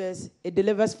delivers, it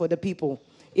delivers for the people.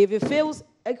 If it fails,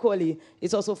 equally,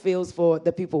 it also fails for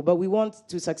the people. But we want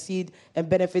to succeed and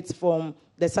benefit from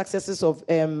the successes of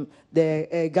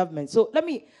the government. So let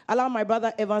me allow my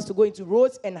brother Evans to go into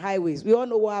roads and highways. We all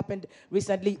know what happened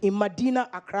recently in Medina,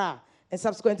 Accra, and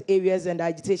subsequent areas and the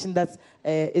agitation that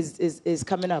is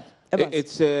coming up.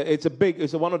 Evans.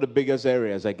 It's one of the biggest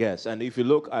areas, I guess. And if you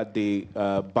look at the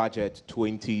budget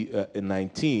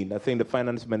 2019, I think the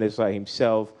finance minister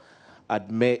himself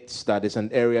admits that it's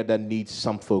an area that needs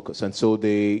some focus. And so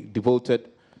they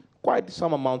devoted quite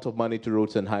some amount of money to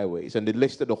roads and highways. And they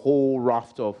listed a whole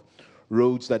raft of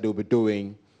roads that they'll be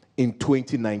doing in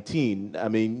 2019. I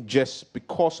mean, just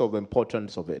because of the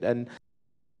importance of it. And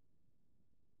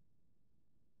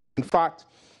in fact,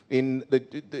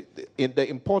 the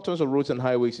importance of roads and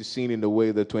highways is seen in the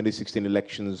way the 2016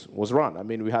 elections was run. I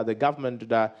mean, we had the government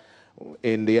that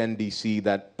in the NDC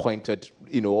that pointed,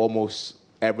 almost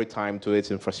every time to its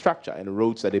infrastructure and the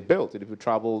roads that they built. And if you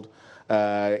traveled,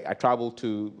 I traveled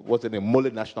to,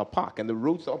 Mullet National Park, and the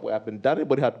roads that have been done,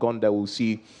 everybody had gone there will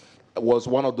see, was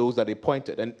one of those that they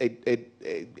pointed. And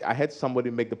I had somebody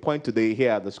make the point today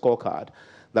here at the Scorecard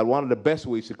that one of the best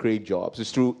ways to create jobs is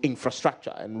through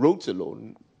infrastructure, and roads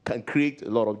alone can create a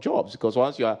lot of jobs, because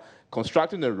once you are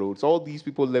constructing the roads, all these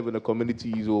people live in the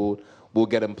communities will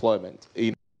get employment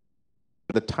in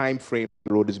the time frame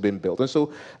the road is being built. And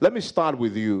so let me start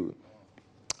with you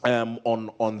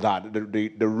on that,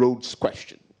 the roads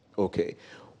question. Okay,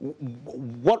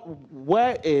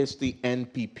 where is the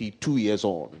NPP 2 years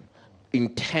on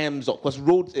in terms of, because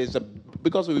roads is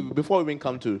because before we even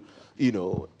come to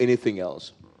anything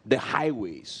else, the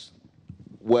highways,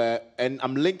 and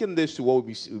I'm linking this to what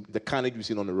the carnage we've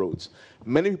seen on the roads.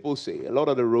 Many people say a lot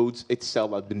of the roads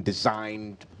itself have been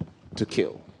designed to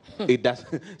kill. It does.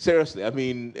 Seriously, I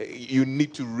mean, you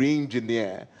need to range in the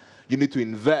air. You need to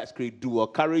invest, create dual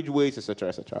carriageways, etc.,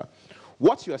 etc.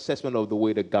 What's your assessment of the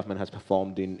way the government has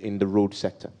performed in the road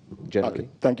sector generally? Okay,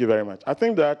 thank you very much. I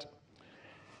think that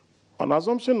on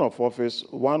assumption of office,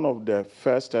 one of the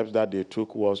first steps that they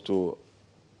took was to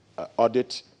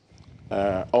audit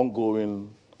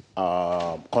ongoing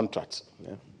contracts.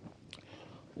 Yeah.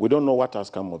 We don't know what has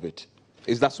come of it.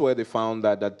 Is that where they found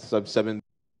that sub 7?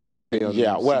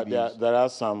 Yeah, well, there are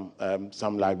some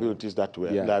liabilities that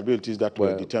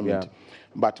were determined,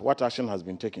 but what action has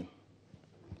been taken?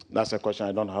 That's a question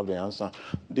I don't have the answer.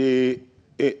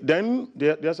 Then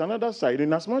there's another side.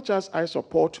 In as much as I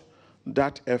support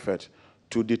that effort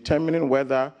to determining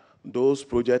whether those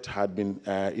projects had been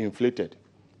inflated,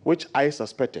 which I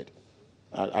suspected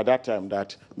at that time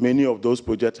that many of those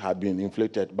projects had been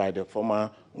inflated by the former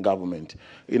government.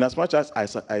 In as much as I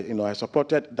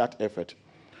supported that effort,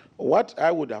 what I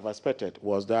would have expected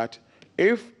was that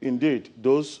if indeed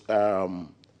those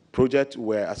projects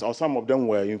were, or some of them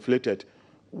were inflated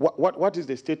what is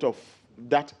the state of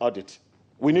that audit?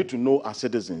 We need to know as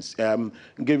citizens,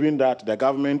 given that the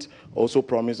government also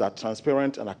promised a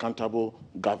transparent and accountable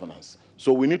governance.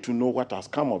 So we need to know what has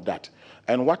come of that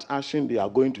and what action they are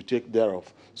going to take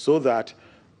thereof, so that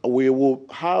we will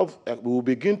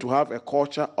begin to have a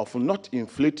culture of not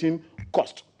inflating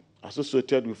cost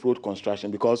associated with road construction,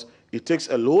 because it takes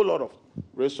a whole lot of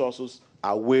resources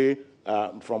away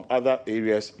from other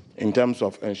areas in terms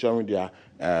of ensuring their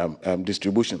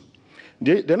distribution.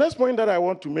 The next point that I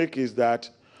want to make is that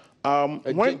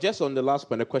just on the last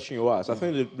point, the question you asked, I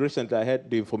think recently I heard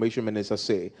the information minister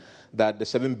say that the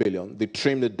 7 billion, they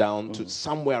trimmed it down to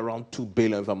somewhere around 2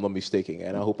 billion, if I'm not mistaken.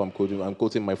 And I hope I'm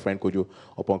quoting my friend Kojo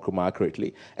Oponkroma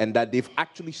accurately. And that they've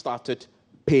actually started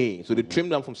paying. So they trimmed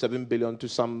down from 7 billion to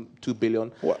some 2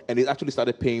 billion, and they actually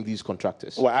started paying these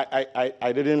contractors. Well,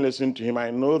 I didn't listen to him. I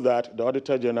know that the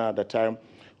Auditor General at the time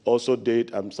also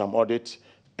did some audit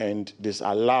and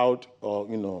disallowed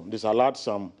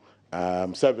some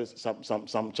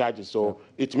some charges. So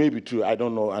it may be true. I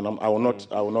don't know, and I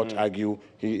will not argue.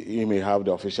 He may have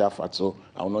the official facts, so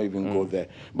I will not even go there.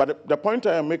 But the point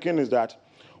I am making is that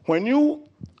when you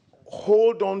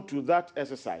hold on to that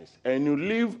exercise and you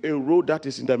leave a road that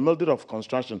is in the middle of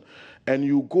construction and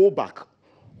you go back,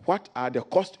 what are the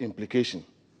cost implications?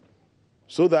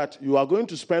 So that you are going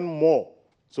to spend more.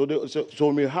 So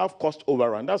we may have cost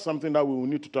overrun. That's something that we will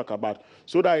need to talk about,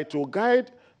 so that it will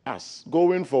guide us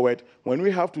going forward when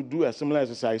we have to do a similar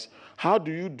exercise. How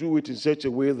do you do it in such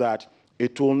a way that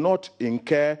it will not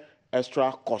incur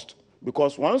extra cost?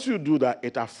 Because once you do that,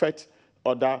 it affects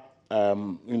other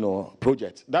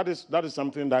projects. That is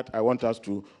something that I want us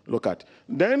to look at.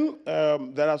 Then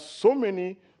there are so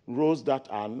many roads that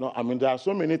are not, there are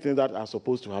so many things that are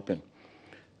supposed to happen.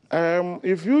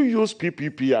 If you use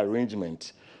PPP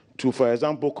arrangement to, for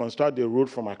example, construct the road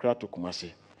from Accra to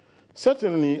Kumasi,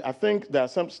 certainly I think there are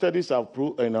some studies have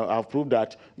proved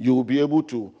that you will be able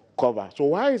to cover. So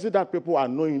why is it that people are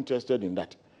not interested in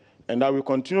that? And that we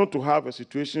continue to have a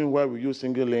situation where we use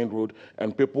single lane road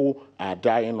and people are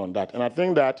dying on that. And I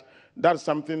think that that's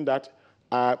something that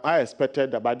I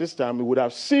expected that by this time we would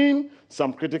have seen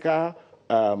some critical.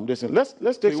 Let's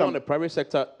take you want the private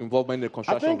sector involvement in the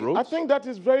construction of roads? I think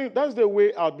that's the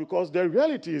way out, because the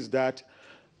reality is that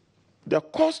the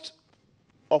cost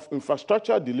of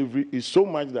infrastructure delivery is so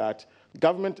much that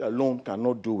government alone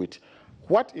cannot do it.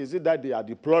 What is it that they are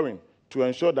deploying to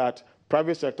ensure that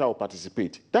private sector will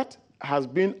participate? That has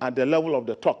been at the level of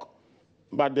the talk,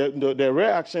 but the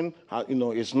reaction,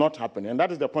 is not happening. And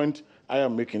that is the point I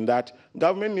am making, that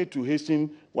government need to hasten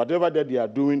whatever that they are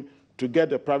doing to get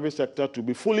the private sector to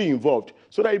be fully involved,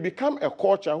 so that it become a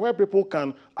culture where people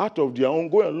can, out of their own,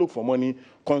 go and look for money,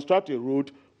 construct a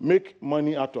road, make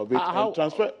money out of it, and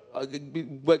transfer.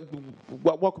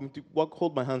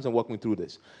 Hold my hands and walk me through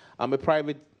this. I'm a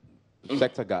private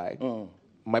sector guy.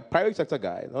 My private sector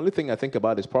guy, the only thing I think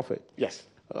about is profit. Yes.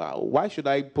 Why should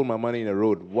I put my money in a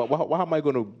road? How am I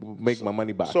going to make my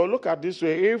money back? So look at this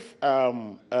way. If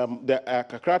the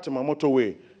Accra to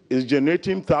motorway is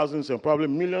generating thousands and probably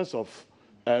millions of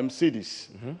cedis,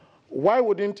 why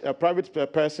wouldn't a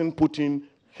private person put in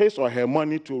his or her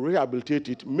money to rehabilitate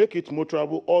it, make it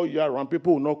motorable all year round?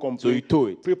 People will not complain. So you tow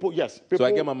it? Yes. So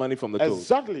I get my money from the toll?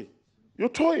 Exactly. You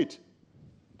tow it.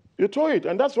 You tow it,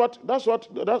 and that's what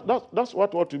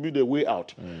ought to be the way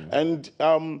out. And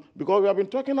because we have been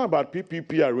talking about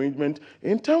PPP arrangement,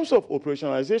 in terms of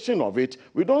operationalization of it,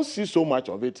 we don't see so much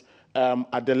of it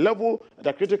at the level,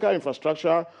 the critical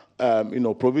infrastructure,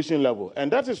 provision level.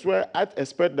 And that is where I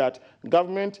expect that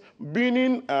government,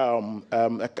 being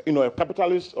a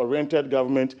capitalist-oriented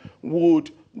government, would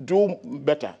do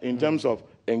better in terms of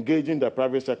engaging the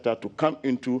private sector to come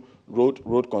into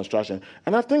road construction.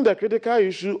 And I think the critical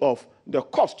issue of the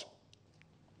cost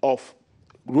of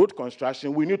road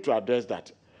construction, we need to address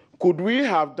that. Could we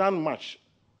have done much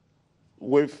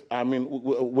with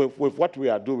what we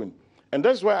are doing? And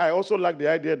that's why I also like the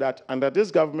idea that under this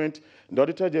government, the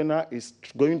Auditor General is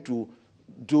going to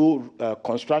do a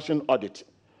construction audit,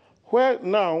 where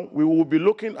now we will be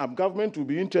looking at, government will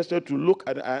be interested to look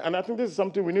at, and I think this is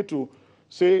something we need to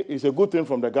say is a good thing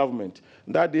from the government,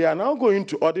 that they are now going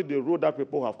to audit the road that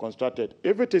people have constructed.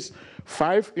 If it is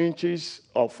 5 inches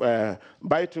of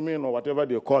bitumen or whatever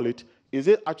they call it, is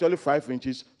it actually 5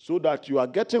 inches, so that you are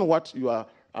getting what you are,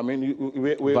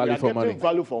 we are getting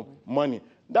value for money.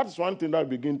 That's one thing that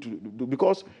we begin to do,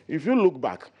 because if you look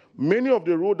back, many of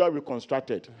the roads that we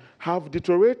constructed have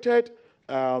deteriorated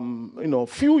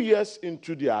few years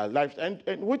into their lives, and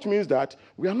which means that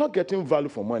we are not getting value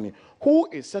for money. Who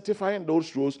is certifying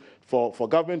those roads for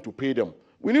government to pay them?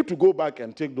 we need to go back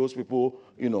and take those people,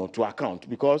 to account,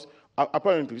 because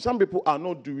apparently some people are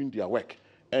not doing their work.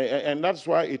 And that's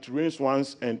why it rains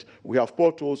once and we have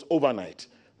potholes overnight.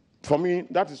 For me,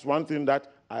 that is one thing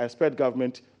that I expect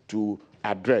government to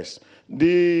address.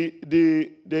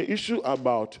 The issue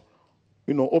about,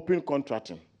 open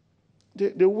contracting,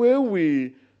 the way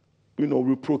we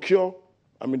procure,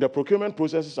 the procurement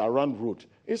processes around road,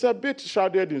 it's a bit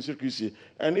shrouded in secrecy.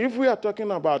 And if we are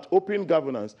talking about open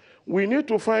governance, we need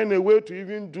to find a way to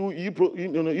even do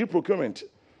e-procurement.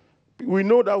 We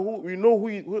know that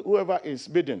whoever is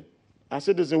bidding. As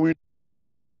citizens, we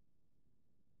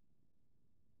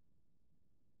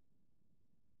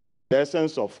the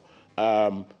essence of,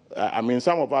 some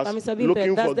of us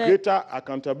looking for greater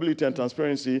accountability and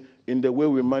transparency in the way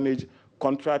we manage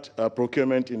contract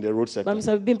procurement in the road sector.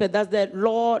 Mr. Bimpe, does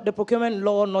the procurement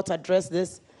law not address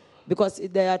this? Because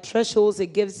there are thresholds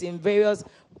it gives in various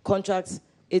contracts.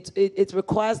 It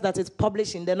requires that it's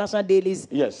published in the national dailies.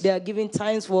 Yes. They are giving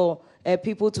times for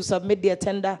people to submit their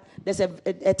tender. There's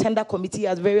a tender committee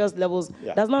at various levels.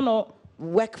 Yeah. Does not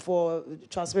work for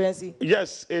transparency?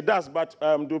 Yes, it does. But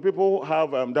do people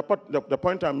have the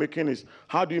point I'm making is,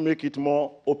 how do you make it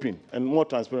more open and more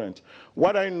transparent?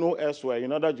 What I know elsewhere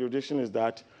in other jurisdictions is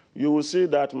that you will see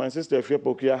that my sister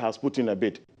Fiopokia has put in a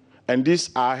bid, and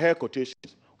these are her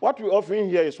quotations. What we often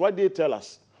hear is what they tell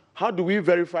us. How do we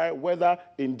verify whether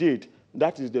indeed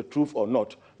that is the truth or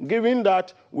not? Given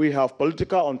that we have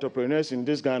political entrepreneurs in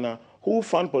this Ghana who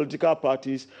fund political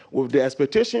parties with the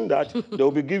expectation that they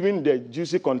will be given the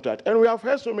juicy contract. And we have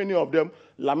heard so many of them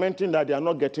lamenting that they are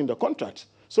not getting the contract.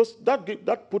 So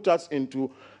that put us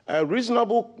into a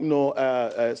reasonable,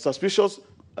 suspicious,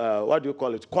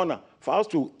 corner for us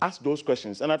to ask those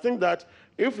questions. And I think that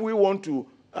if we want to,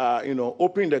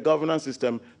 open the governance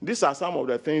system, these are some of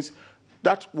the things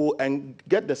that will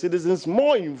get the citizens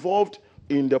more involved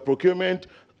in the procurement.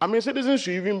 Citizens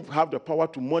should even have the power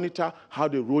to monitor how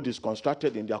the road is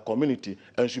constructed in their community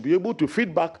and should be able to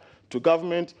feedback to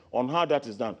government on how that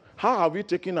is done. How have we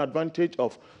taken advantage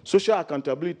of social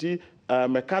accountability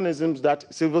mechanisms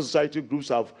that civil society groups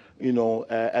have,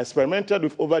 experimented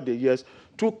with over the years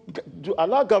to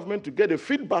allow government to get a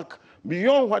feedback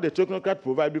beyond what the technocrat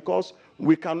provide, because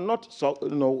we cannot,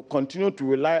 continue to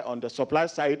rely on the supply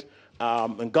side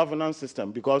and governance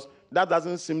system, because that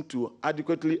doesn't seem to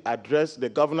adequately address the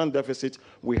governance deficit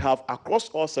we have across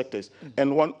all sectors.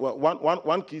 And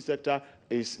one key sector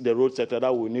is the road sector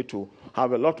that we need to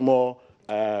have a lot more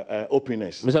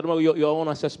openness. Mr. Adamo, your own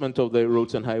assessment of the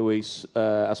roads and highways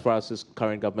as far as this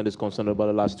current government is concerned about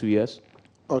the last 2 years?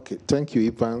 Okay, thank you,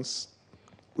 Evans.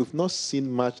 We've not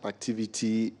seen much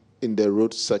activity in the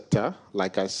road sector.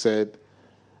 Like I said,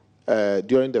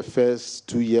 during the first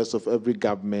 2 years of every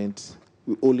government,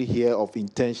 we only hear of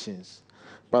intentions.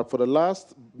 But for the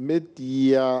last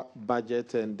mid-year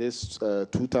budget and this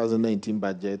 2019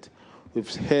 budget,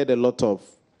 we've heard a lot of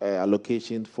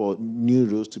allocations for new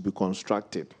roads to be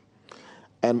constructed.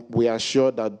 And we are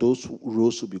sure that those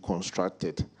roads will be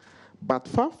constructed. But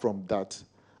far from that,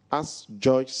 as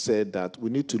George said, that we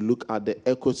need to look at the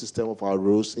ecosystem of our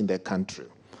roads in the country.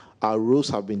 Our roads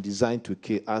have been designed to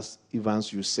kill, as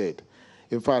Evans, you said.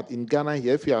 In fact, in Ghana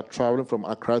here, if you are traveling from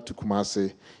Accra to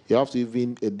Kumasi, you have to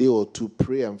even a day or two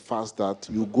pray and fast that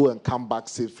you go and come back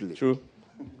safely. True.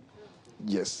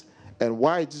 Yes. And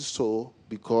why is it so?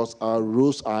 Because our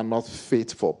roads are not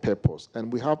fit for purpose.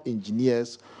 And we have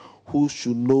engineers who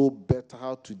should know better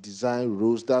how to design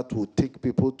roads that will take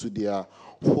people to their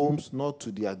homes, not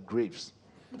to their graves.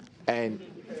 And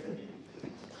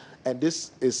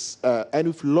this is, and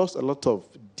we've lost a lot of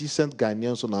decent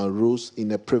Ghanaians on our roads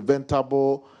in a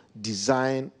preventable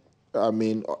design,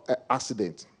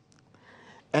 accident.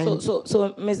 And so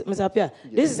Mr. Appiah,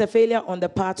 this is a failure on the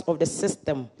part of the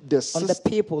system, on the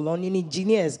people, on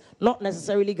engineers, not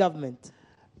necessarily government.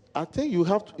 I think you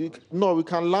have to, no, we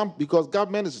can lump, because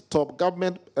government is top.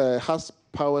 Government has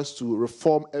powers to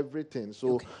reform everything.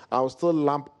 So okay. I'll still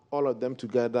lump all of them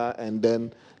together and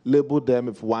then label them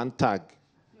with one tag.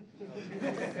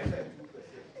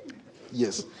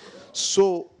 Yes.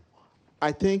 So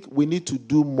I think we need to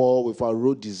do more with our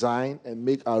road design and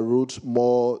make our roads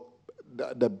more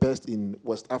the best in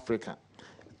West Africa.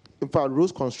 In fact,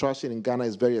 road construction in Ghana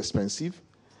is very expensive.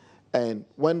 And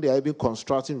when they are even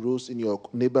constructing roads in your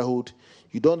neighborhood,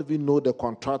 you don't even know the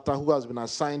contractor who has been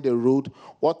assigned the road.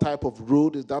 What type of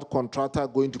road is that contractor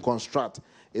going to construct?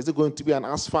 Is it going to be an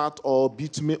asphalt or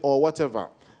bitumen or whatever?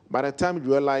 By the time you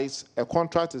realize a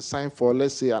contract is signed for,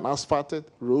 let's say, an asphalted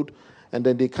road, and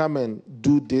then they come and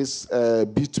do this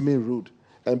bitumen road.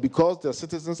 And because the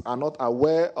citizens are not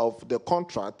aware of the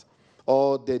contract,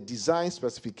 or the design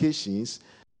specifications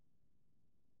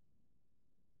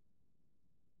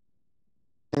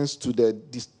to the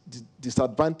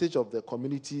disadvantage of the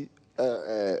community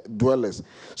dwellers.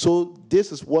 So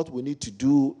this is what we need to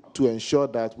do to ensure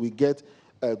that we get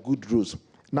good roads.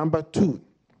 Number two,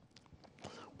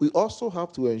 we also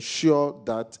have to ensure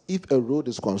that if a road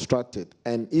is constructed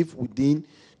and if within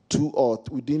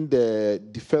the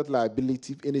deferred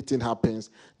liability, if anything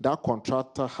happens, that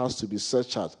contractor has to be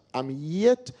surcharged. I'm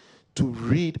yet to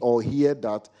read or hear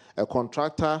that a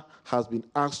contractor has been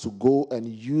asked to go and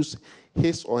use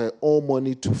his or her own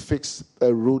money to fix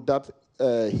a road that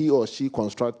he or she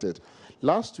constructed.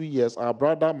 Last 2 years, our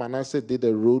brother Manasseh did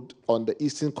a road on the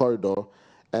Eastern Corridor,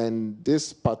 and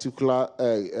this particular,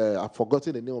 I've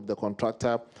forgotten the name of the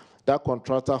contractor. That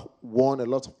contractor won a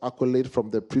lot of accolades from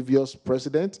the previous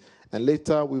president, and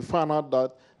later we found out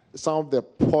that some of the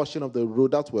portion of the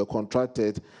road that were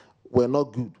contracted were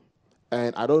not good.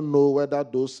 And I don't know whether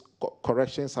those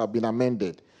corrections have been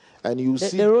amended. And you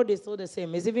see the road is still the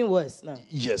same. It's even worse now.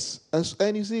 Yes.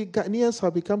 And you see, Ghanaians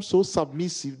have become so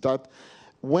submissive that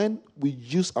when we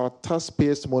use our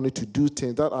taxpayers' money to do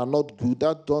things that are not good,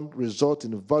 that don't result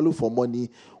in value for money,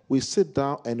 we sit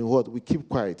down and we keep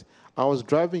quiet. I was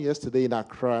driving yesterday in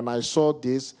Accra and I saw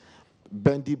this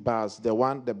bendy bus, the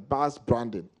bus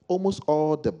branding. Almost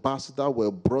all the buses that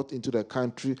were brought into the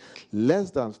country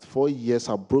less than 4 years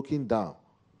have broken down.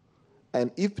 And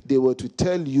if they were to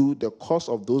tell you the cost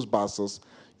of those buses,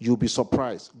 you'll be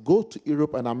surprised. Go to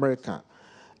Europe and America,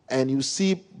 and you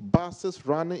see buses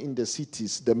running in the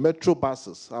cities. The metro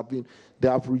buses they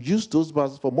have used those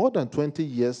buses for more than 20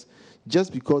 years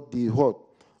just because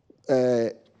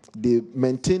they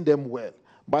maintain them well.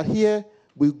 But here,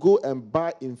 we go and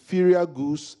buy inferior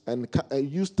goods and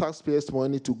use taxpayers'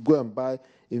 money to go and buy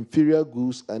inferior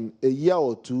goods, and a year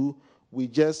or two, we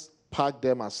just park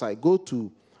them aside. Go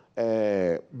to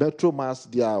Metro Mass,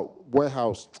 their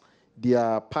warehouse,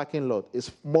 their parking lot is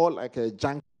more like a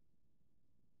junk.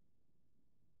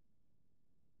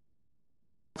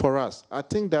 For us, I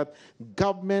think that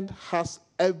government has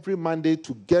every mandate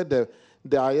to get the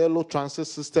Ayelo transit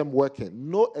system working.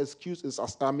 No excuse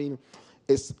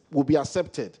will be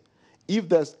accepted. If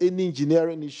there's any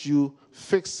engineering issue,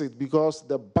 fix it, because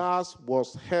the bus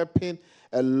was helping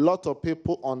a lot of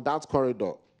people on that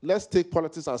corridor. Let's take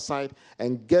politics aside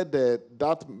and get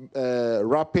that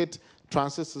rapid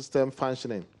transit system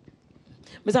functioning.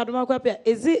 Mr. Amarteyfio,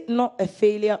 is it not a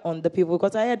failure on the people?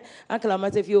 Because I heard Uncle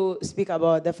Amarteyfio speak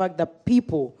about the fact that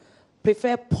people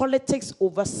prefer politics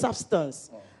over substance.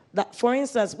 That, for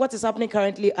instance, what is happening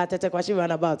currently at Etekwashi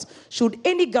Roundabout, should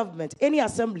any government, any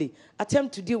assembly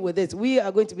attempt to deal with it, we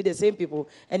are going to be the same people.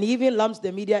 And he even lumps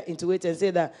the media into it and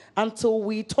say that until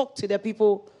we talk to the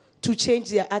people to change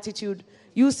their attitude,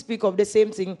 you speak of the same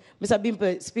thing. Mr.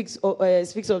 Bimpe speaks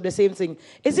of the same thing.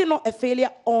 Is it not a failure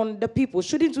on the people?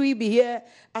 Shouldn't we be here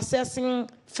assessing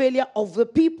failure of the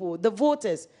people, the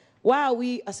voters? Why are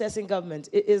we assessing government?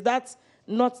 Is that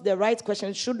not the right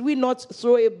question? Should we not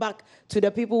throw it back to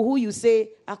the people who you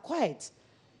say are quiet?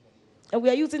 And we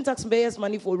are using taxpayers'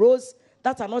 money for roads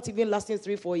that are not even lasting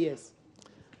 3-4 years.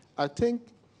 I think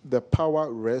the power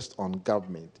rests on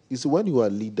government. It's when you are a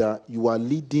leader, you are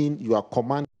leading, you are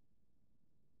commanding.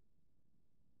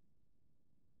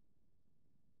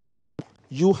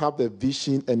 You have the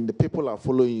vision and the people are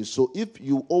following you. So if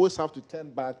you always have to turn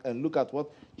back and look at what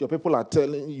your people are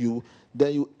telling you,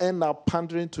 then you end up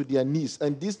pandering to their needs.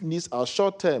 And these needs are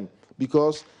short-term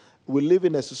because we live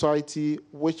in a society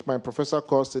which my professor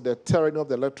calls the tyranny of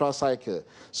the electoral cycle.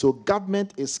 So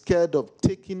government is scared of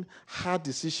taking hard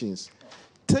decisions.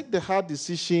 Take the hard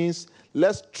decisions,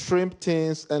 let's trim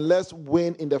things, and let's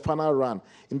win in the final run.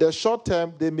 In the short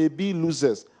term, there may be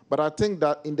losers. But I think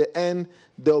that in the end,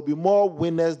 there will be more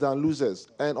winners than losers.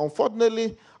 And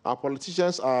unfortunately, our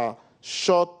politicians are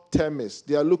short-termists.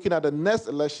 They are looking at the next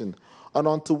election. And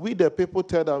until we, the people,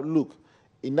 tell them, look,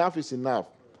 enough is enough.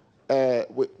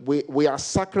 We are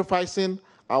sacrificing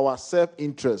our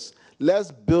self-interest.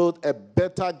 Let's build a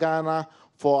better Ghana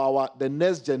for the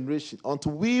next generation.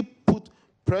 Until we put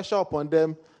pressure upon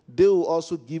them, they will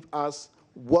also give us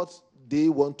what they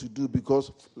want to do,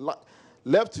 because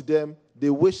left to them, they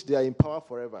wish they are in power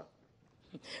forever.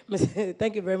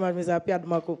 Thank you very much, Mr.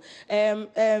 Apiadomako.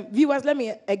 Viewers, let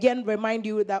me again remind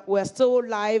you that we're still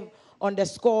live on the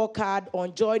Scorecard,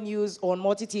 on JoyNews, on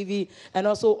Multi TV, and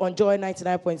also on Joy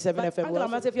 99.7 FM.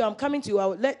 Amarteyfio, I'm coming to you. I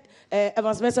will let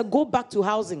Evans Mensah go back to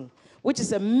housing, which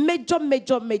is a major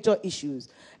issue.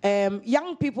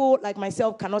 Young people like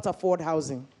myself cannot afford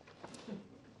housing.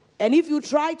 And if you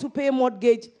try to pay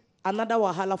mortgage, another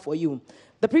wahala for you.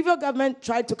 The previous government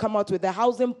tried to come out with a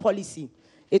housing policy.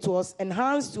 It was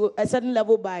enhanced to a certain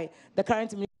level by the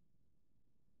current minister.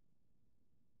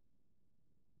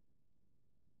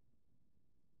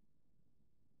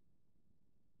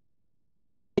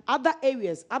 Other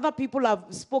areas, other people have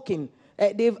spoken.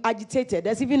 They've agitated.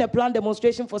 There's even a planned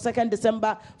demonstration for 2nd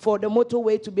December for the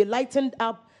motorway to be lightened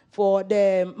up, for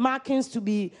the markings to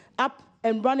be up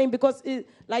and running, because,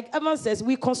 like Evan says,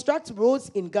 we construct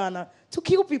roads in Ghana to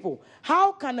kill people.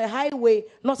 How can a highway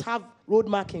not have road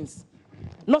markings,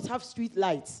 not have street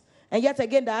lights? And yet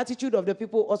again, the attitude of the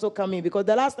people also come in, because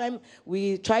the last time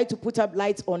we tried to put up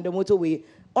lights on the motorway,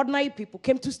 ordinary people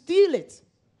came to steal it.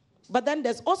 But then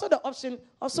there's also the option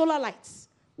of solar lights,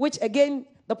 which again,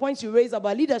 the points you raise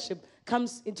about leadership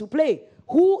comes into play.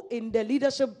 Who in the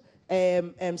leadership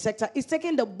sector is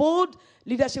taking the bold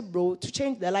leadership role to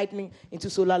change the lightning into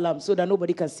solar lamps so that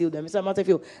nobody can steal them? Mr.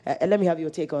 Amarteyfio, let me have your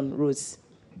take on roads.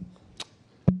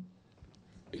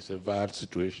 It's a bad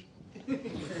situation.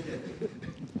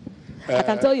 I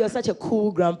can tell you're such a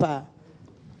cool grandpa.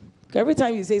 Every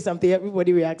time you say something,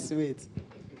 everybody reacts to it.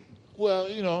 Well,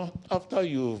 you know, after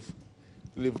you've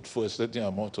lived for a certain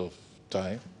amount of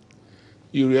time,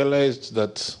 you realize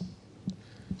that,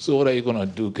 so what are you going to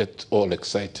do, get all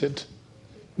excited?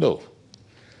 No.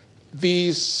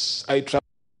 I traveled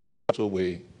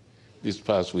away this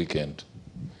past weekend,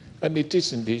 and it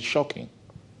is indeed shocking.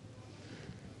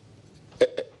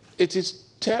 It is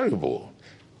terrible,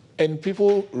 and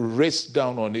people race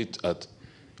down on it at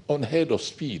unheard of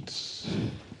speeds.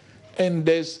 And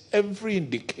there's every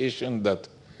indication that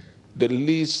the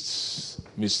least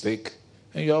mistake,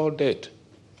 and you're all dead.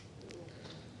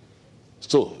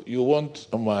 So you want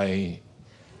my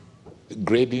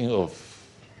grading of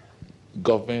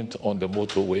government on the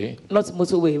motorway? Not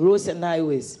motorway, roads and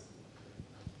highways.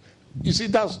 You see,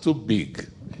 that's too big.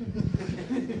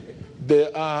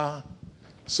 There are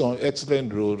some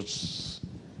excellent roads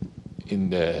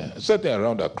certainly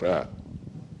around Accra.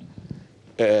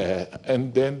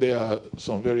 And then there are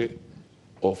some very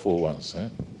awful ones.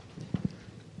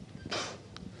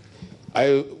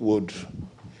 I would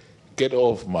get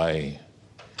off my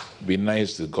be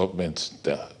nice to the government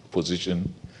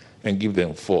position and give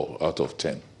them 4 out of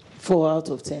 10. 4 out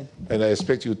of 10. And I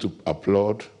expect you to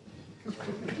applaud.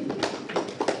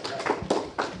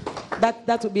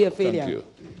 That would be a failure. Thank you.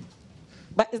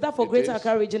 But is that for Greater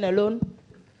Accra region alone?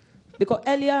 Because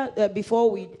earlier,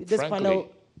 before this Frankly,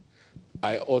 panel...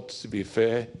 I ought to be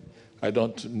fair. I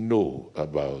don't know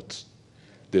about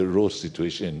the road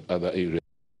situation in other areas.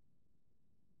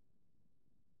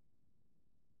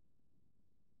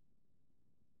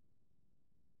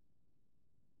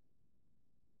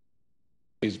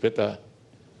 It's better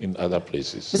in other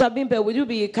places. Mr. Bimpe, would you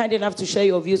be kind enough to share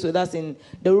your views with us in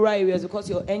the rural areas, because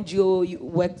your NGO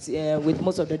worked with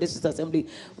most of the district assembly?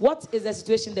 What is the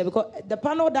situation there? Because the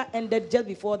panel that ended just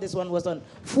before this one was on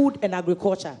food and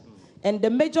agriculture. And the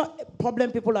major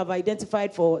problem people have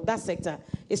identified for that sector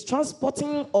is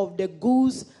transporting of the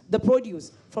goods, the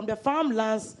produce, from the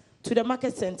farmlands to the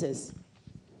market centers.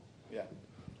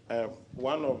 Yeah.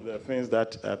 One of the things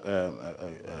that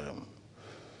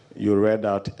you read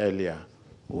out earlier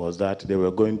was that they were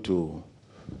going to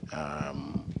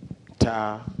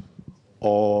tar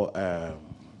or... they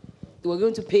were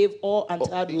going to pave all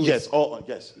untarred roads. Yes,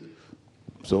 yes.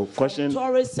 So question...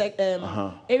 Tourist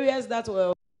areas that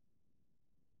were...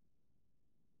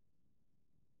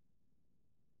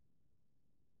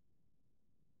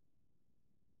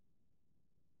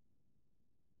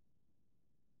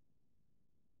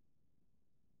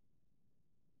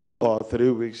 For 3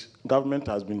 weeks, government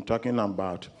has been talking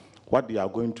about what they are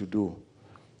going to do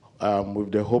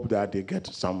with the hope that they get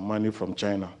some money from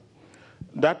China.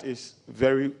 That is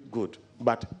very good.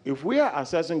 But if we are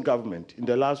assessing government in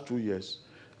the last 2 years,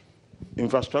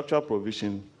 infrastructure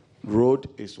provision, road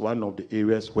is one of the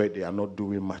areas where they are not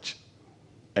doing much.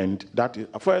 And that is,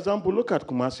 for example, look at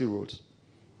Kumasi roads.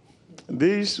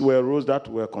 These were roads that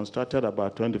were constructed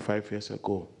about 25 years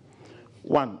ago.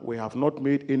 One, we have not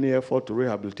made any effort to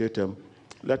rehabilitate them,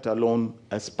 let alone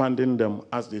expanding them,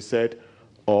 as they said,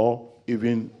 or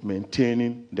even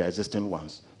maintaining the existing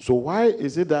ones. So why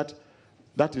is it that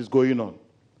that is going on?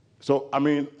 So, I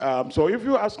mean, so if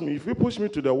you ask me, if you push me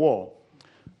to the wall,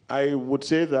 I would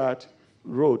say that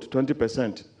road,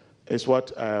 20% is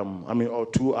what, or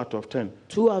 2 out of 10.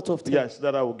 2 out of 10? Yes,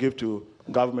 that I will give to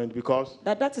government, because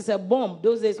that is a bomb.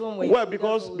 Those days when we... Well,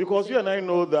 because you and I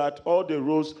know that all the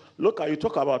roads, look, you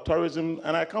talk about tourism,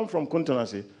 and I come from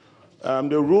Kuntanasi.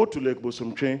 The road to Lake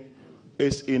Bosumtwe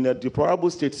is in a deplorable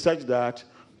state such that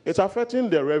it's affecting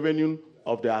the revenue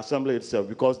of the assembly itself,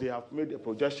 because they have made a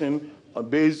projection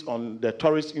based on the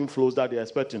tourist inflows that they're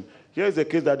expecting. Here is the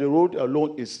case that the road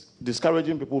alone is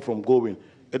discouraging people from going.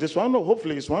 It is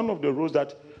hopefully it's one of the roads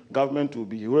that government will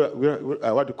be,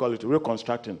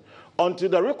 reconstructing. Until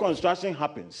the reconstruction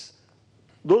happens,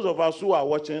 those of us who are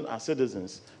watching as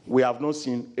citizens, we have not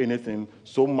seen anything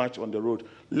so much on the road.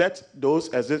 Let those,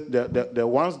 the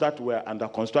ones that were under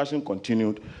construction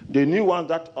continued. The new ones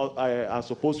that are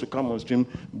supposed to come on stream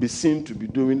be seen to be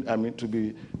to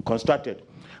be constructed.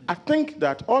 I think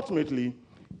that ultimately,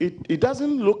 it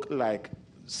doesn't look like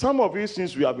some of these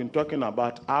things we have been talking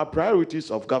about are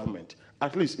priorities of government,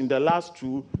 at least in the last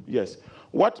 2 years.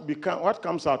 What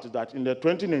comes out is that in the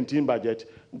 2019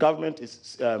 budget, government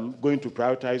is going to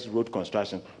prioritize road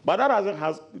construction, but that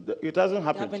hasn't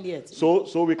happened yet.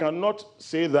 So we cannot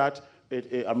say that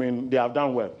they have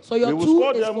done well. So your two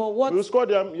is for what? We will score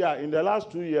them, yeah, in the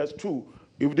last 2 years, 2.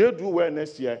 If they do well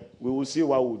next year, we will see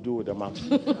what we'll do with the marks.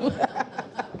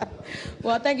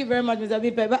 Well, thank you very much, Mr.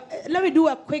 Bimpe. But let me do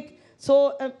a quick.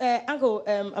 So, Uncle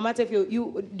Amarteyfio,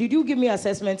 did you give me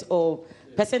assessment or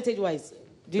percentage-wise?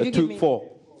 Did you give me 4?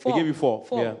 He gave you 4.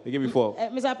 4. Yeah, he gave you 4.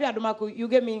 Mr. Apiadumaku, you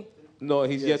gave me? No,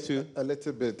 he's yet to. A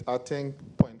little bit. I think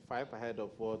 0.5 ahead of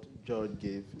what George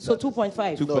gave. So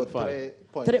 2.5. 2.5. No,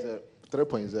 3.0.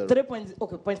 3.0.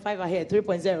 Okay, 0.5 ahead.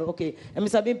 3.0. Okay. And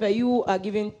Mr. Bimpe, you are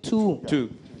giving 2. 2.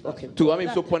 Okay. 2. I mean,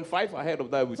 so 0.5 ahead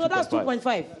of that. With so 2. That's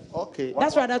 2.5. Okay.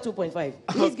 That's rather 2.5.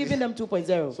 He's giving them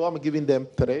 2.0. So I'm giving them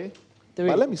 3.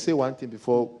 But let me say one thing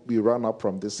before we run up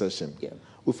from this session. Yeah.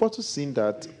 We've also seen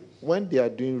that when they are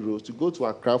doing roads, to go to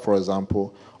Accra, for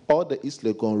example, all the East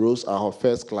Legon roads are of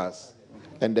first class.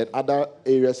 And then other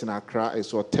areas in Accra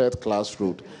is a third class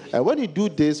road. And when you do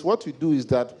this, what you do is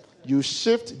that you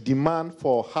shift demand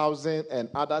for housing and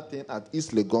other things at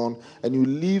East Legon, and you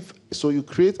leave, so you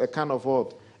create a kind of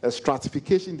a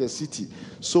stratification in the city.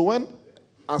 So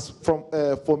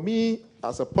for me,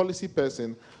 as a policy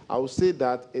person, I would say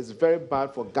that it's very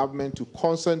bad for government to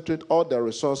concentrate all the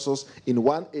resources in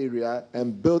one area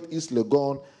and build East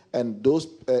Legon and those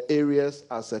areas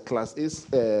as a class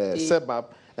A suburb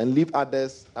and leave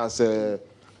others as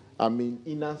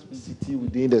inner city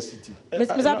within the city.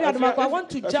 Mr. Apiadumaku, I want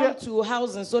to jump to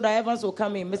housing so that everyone will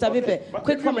come in. Mr. Bimpe,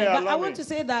 quick comment. But I want to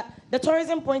say that the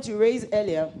tourism point you raised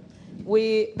earlier,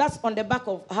 that's on the back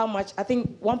of how much, I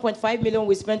think 1.5 million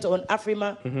we spent on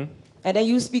Afrima. Mm-hmm. And then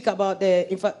you speak about the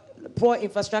poor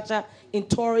infrastructure in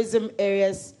tourism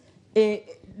areas,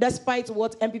 despite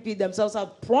what MPP themselves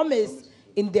have promised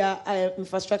in their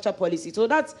infrastructure policy. So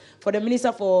that's for the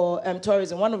Minister for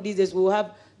Tourism. One of these days we'll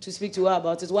have to speak to her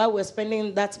about it. Why we're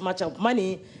spending that much of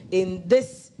money in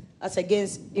this as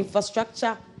against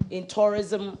infrastructure in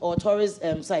tourism or tourist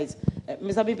sites.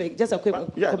 Mr. Bimpe, just a quick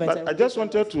comment. But I just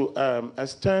wanted to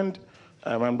extend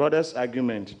my brother's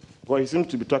argument. Well, he seems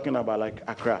to be talking about like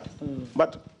Accra.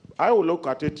 But I will look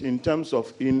at it in terms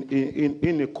of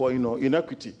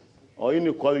inequity or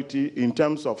inequality in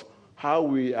terms of how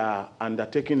we are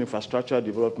undertaking infrastructure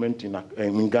development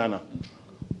in Ghana.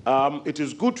 It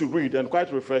is good to read and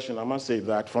quite refreshing, I must say,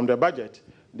 that from the budget,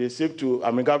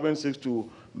 government seeks to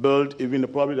build even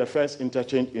probably the first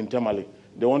interchange in Tamale.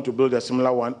 They want to build a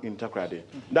similar one in Takrady.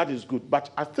 That is good.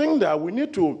 But I think that we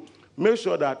need to make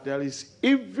sure that there is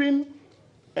even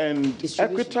and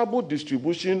equitable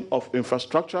distribution of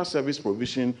infrastructure service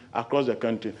provision across the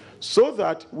country so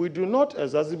that we do not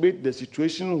exacerbate the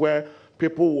situation where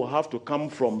people will have to come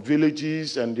from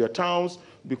villages and their towns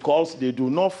because they do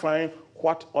not find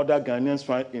what other Ghanaians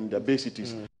find in the big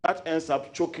cities. That ends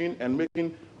up choking and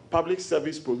making public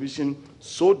service provision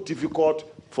so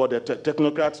difficult for the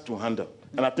technocrats to handle.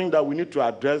 And I think that we need to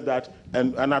address that.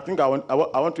 And I think I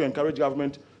want to encourage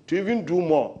government to even do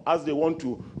more as they want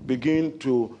to begin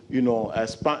to,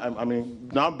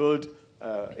 expand, now build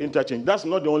interchange. That's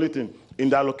not the only thing. In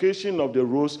the allocation of the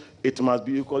roads, it must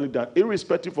be equally done,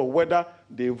 irrespective of whether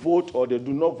they vote or they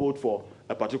do not vote for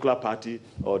a particular party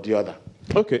or the other.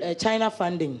 Okay. China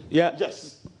funding. Yeah.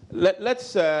 Yes.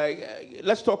 Let's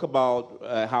talk about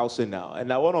housing now.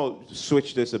 And I want to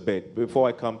switch this a bit before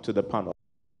I come to the panel.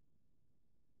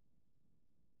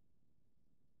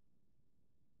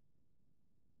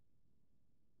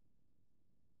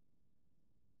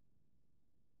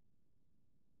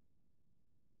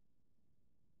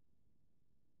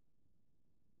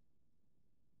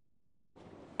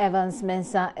 Evans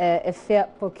Mensah, Efia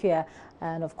Pokia,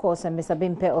 and of course Mr.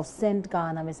 Bimpe of St.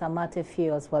 Ghana, Mr.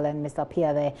 Amarteyfio as well, and Mr.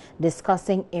 Pia there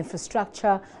discussing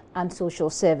infrastructure and social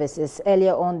services.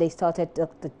 Earlier on, they started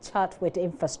the chat with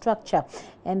infrastructure,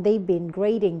 and they've been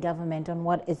grading government on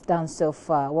what it's done so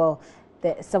far. Well,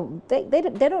 they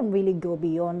don't really go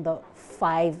beyond the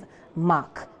 5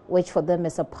 mark, which for them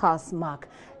is a pass mark.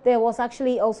 There was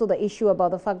actually also the issue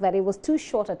about the fact that it was too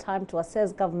short a time to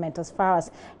assess government as far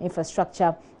as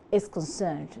infrastructure is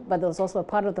concerned. But there was also a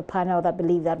part of the panel that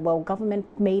believed that, well, government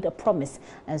made a promise,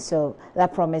 and so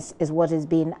that promise is what is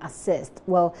being assessed.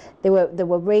 Well, there were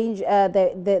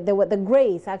the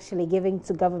grades actually given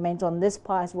to government on this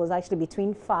part was actually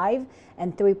between 5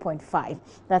 and 3.5.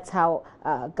 That's how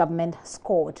government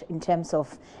scored in terms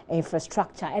of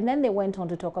infrastructure. And then they went on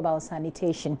to talk about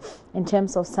sanitation. In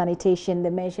terms of sanitation, they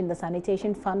mentioned the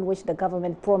Sanitation Fund, which the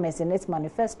government promised in its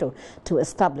manifesto to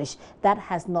establish. That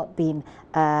has not been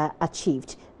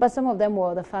achieved. But some of them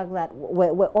were the fact that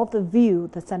we're of the view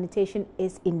that sanitation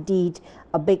is indeed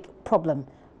a big problem.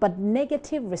 But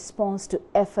negative response to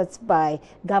efforts by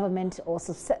government or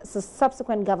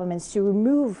subsequent governments to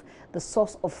remove the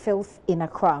source of filth in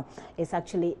Accra is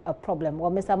actually a problem. Well,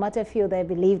 Mr. Amarteyfio, they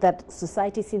believe that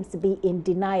society seems to be in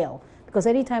denial, because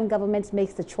anytime government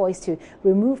makes the choice to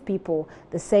remove people,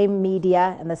 the same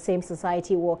media and the same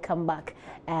society will come back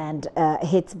and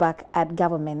hit back at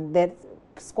government. That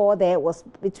score there was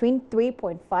between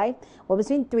 3.5, or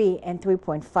between 3 and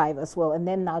 3.5 as well. And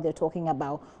then now they're talking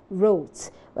about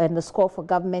roads, and the score for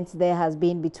governments there has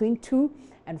been between 2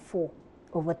 and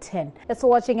 4/10. Let's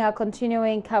watching our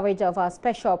continuing coverage of our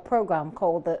special program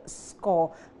called the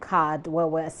Scorecard, where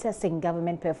we're assessing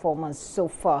government performance so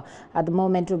far. At the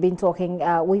moment, we've been talking,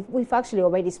 we've actually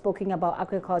already spoken about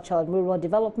agriculture and rural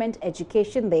development,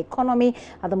 education, the economy.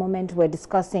 At the moment, we're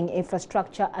discussing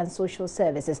infrastructure and social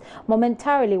services.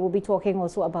 Momentarily, we'll be talking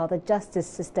also about the justice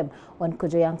system when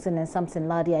Kojo Yankson and Samson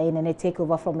Ladia in a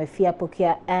takeover from Efia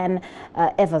Pokia and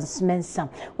Evans Mensah.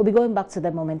 We'll be going back to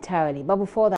them momentarily. But before that,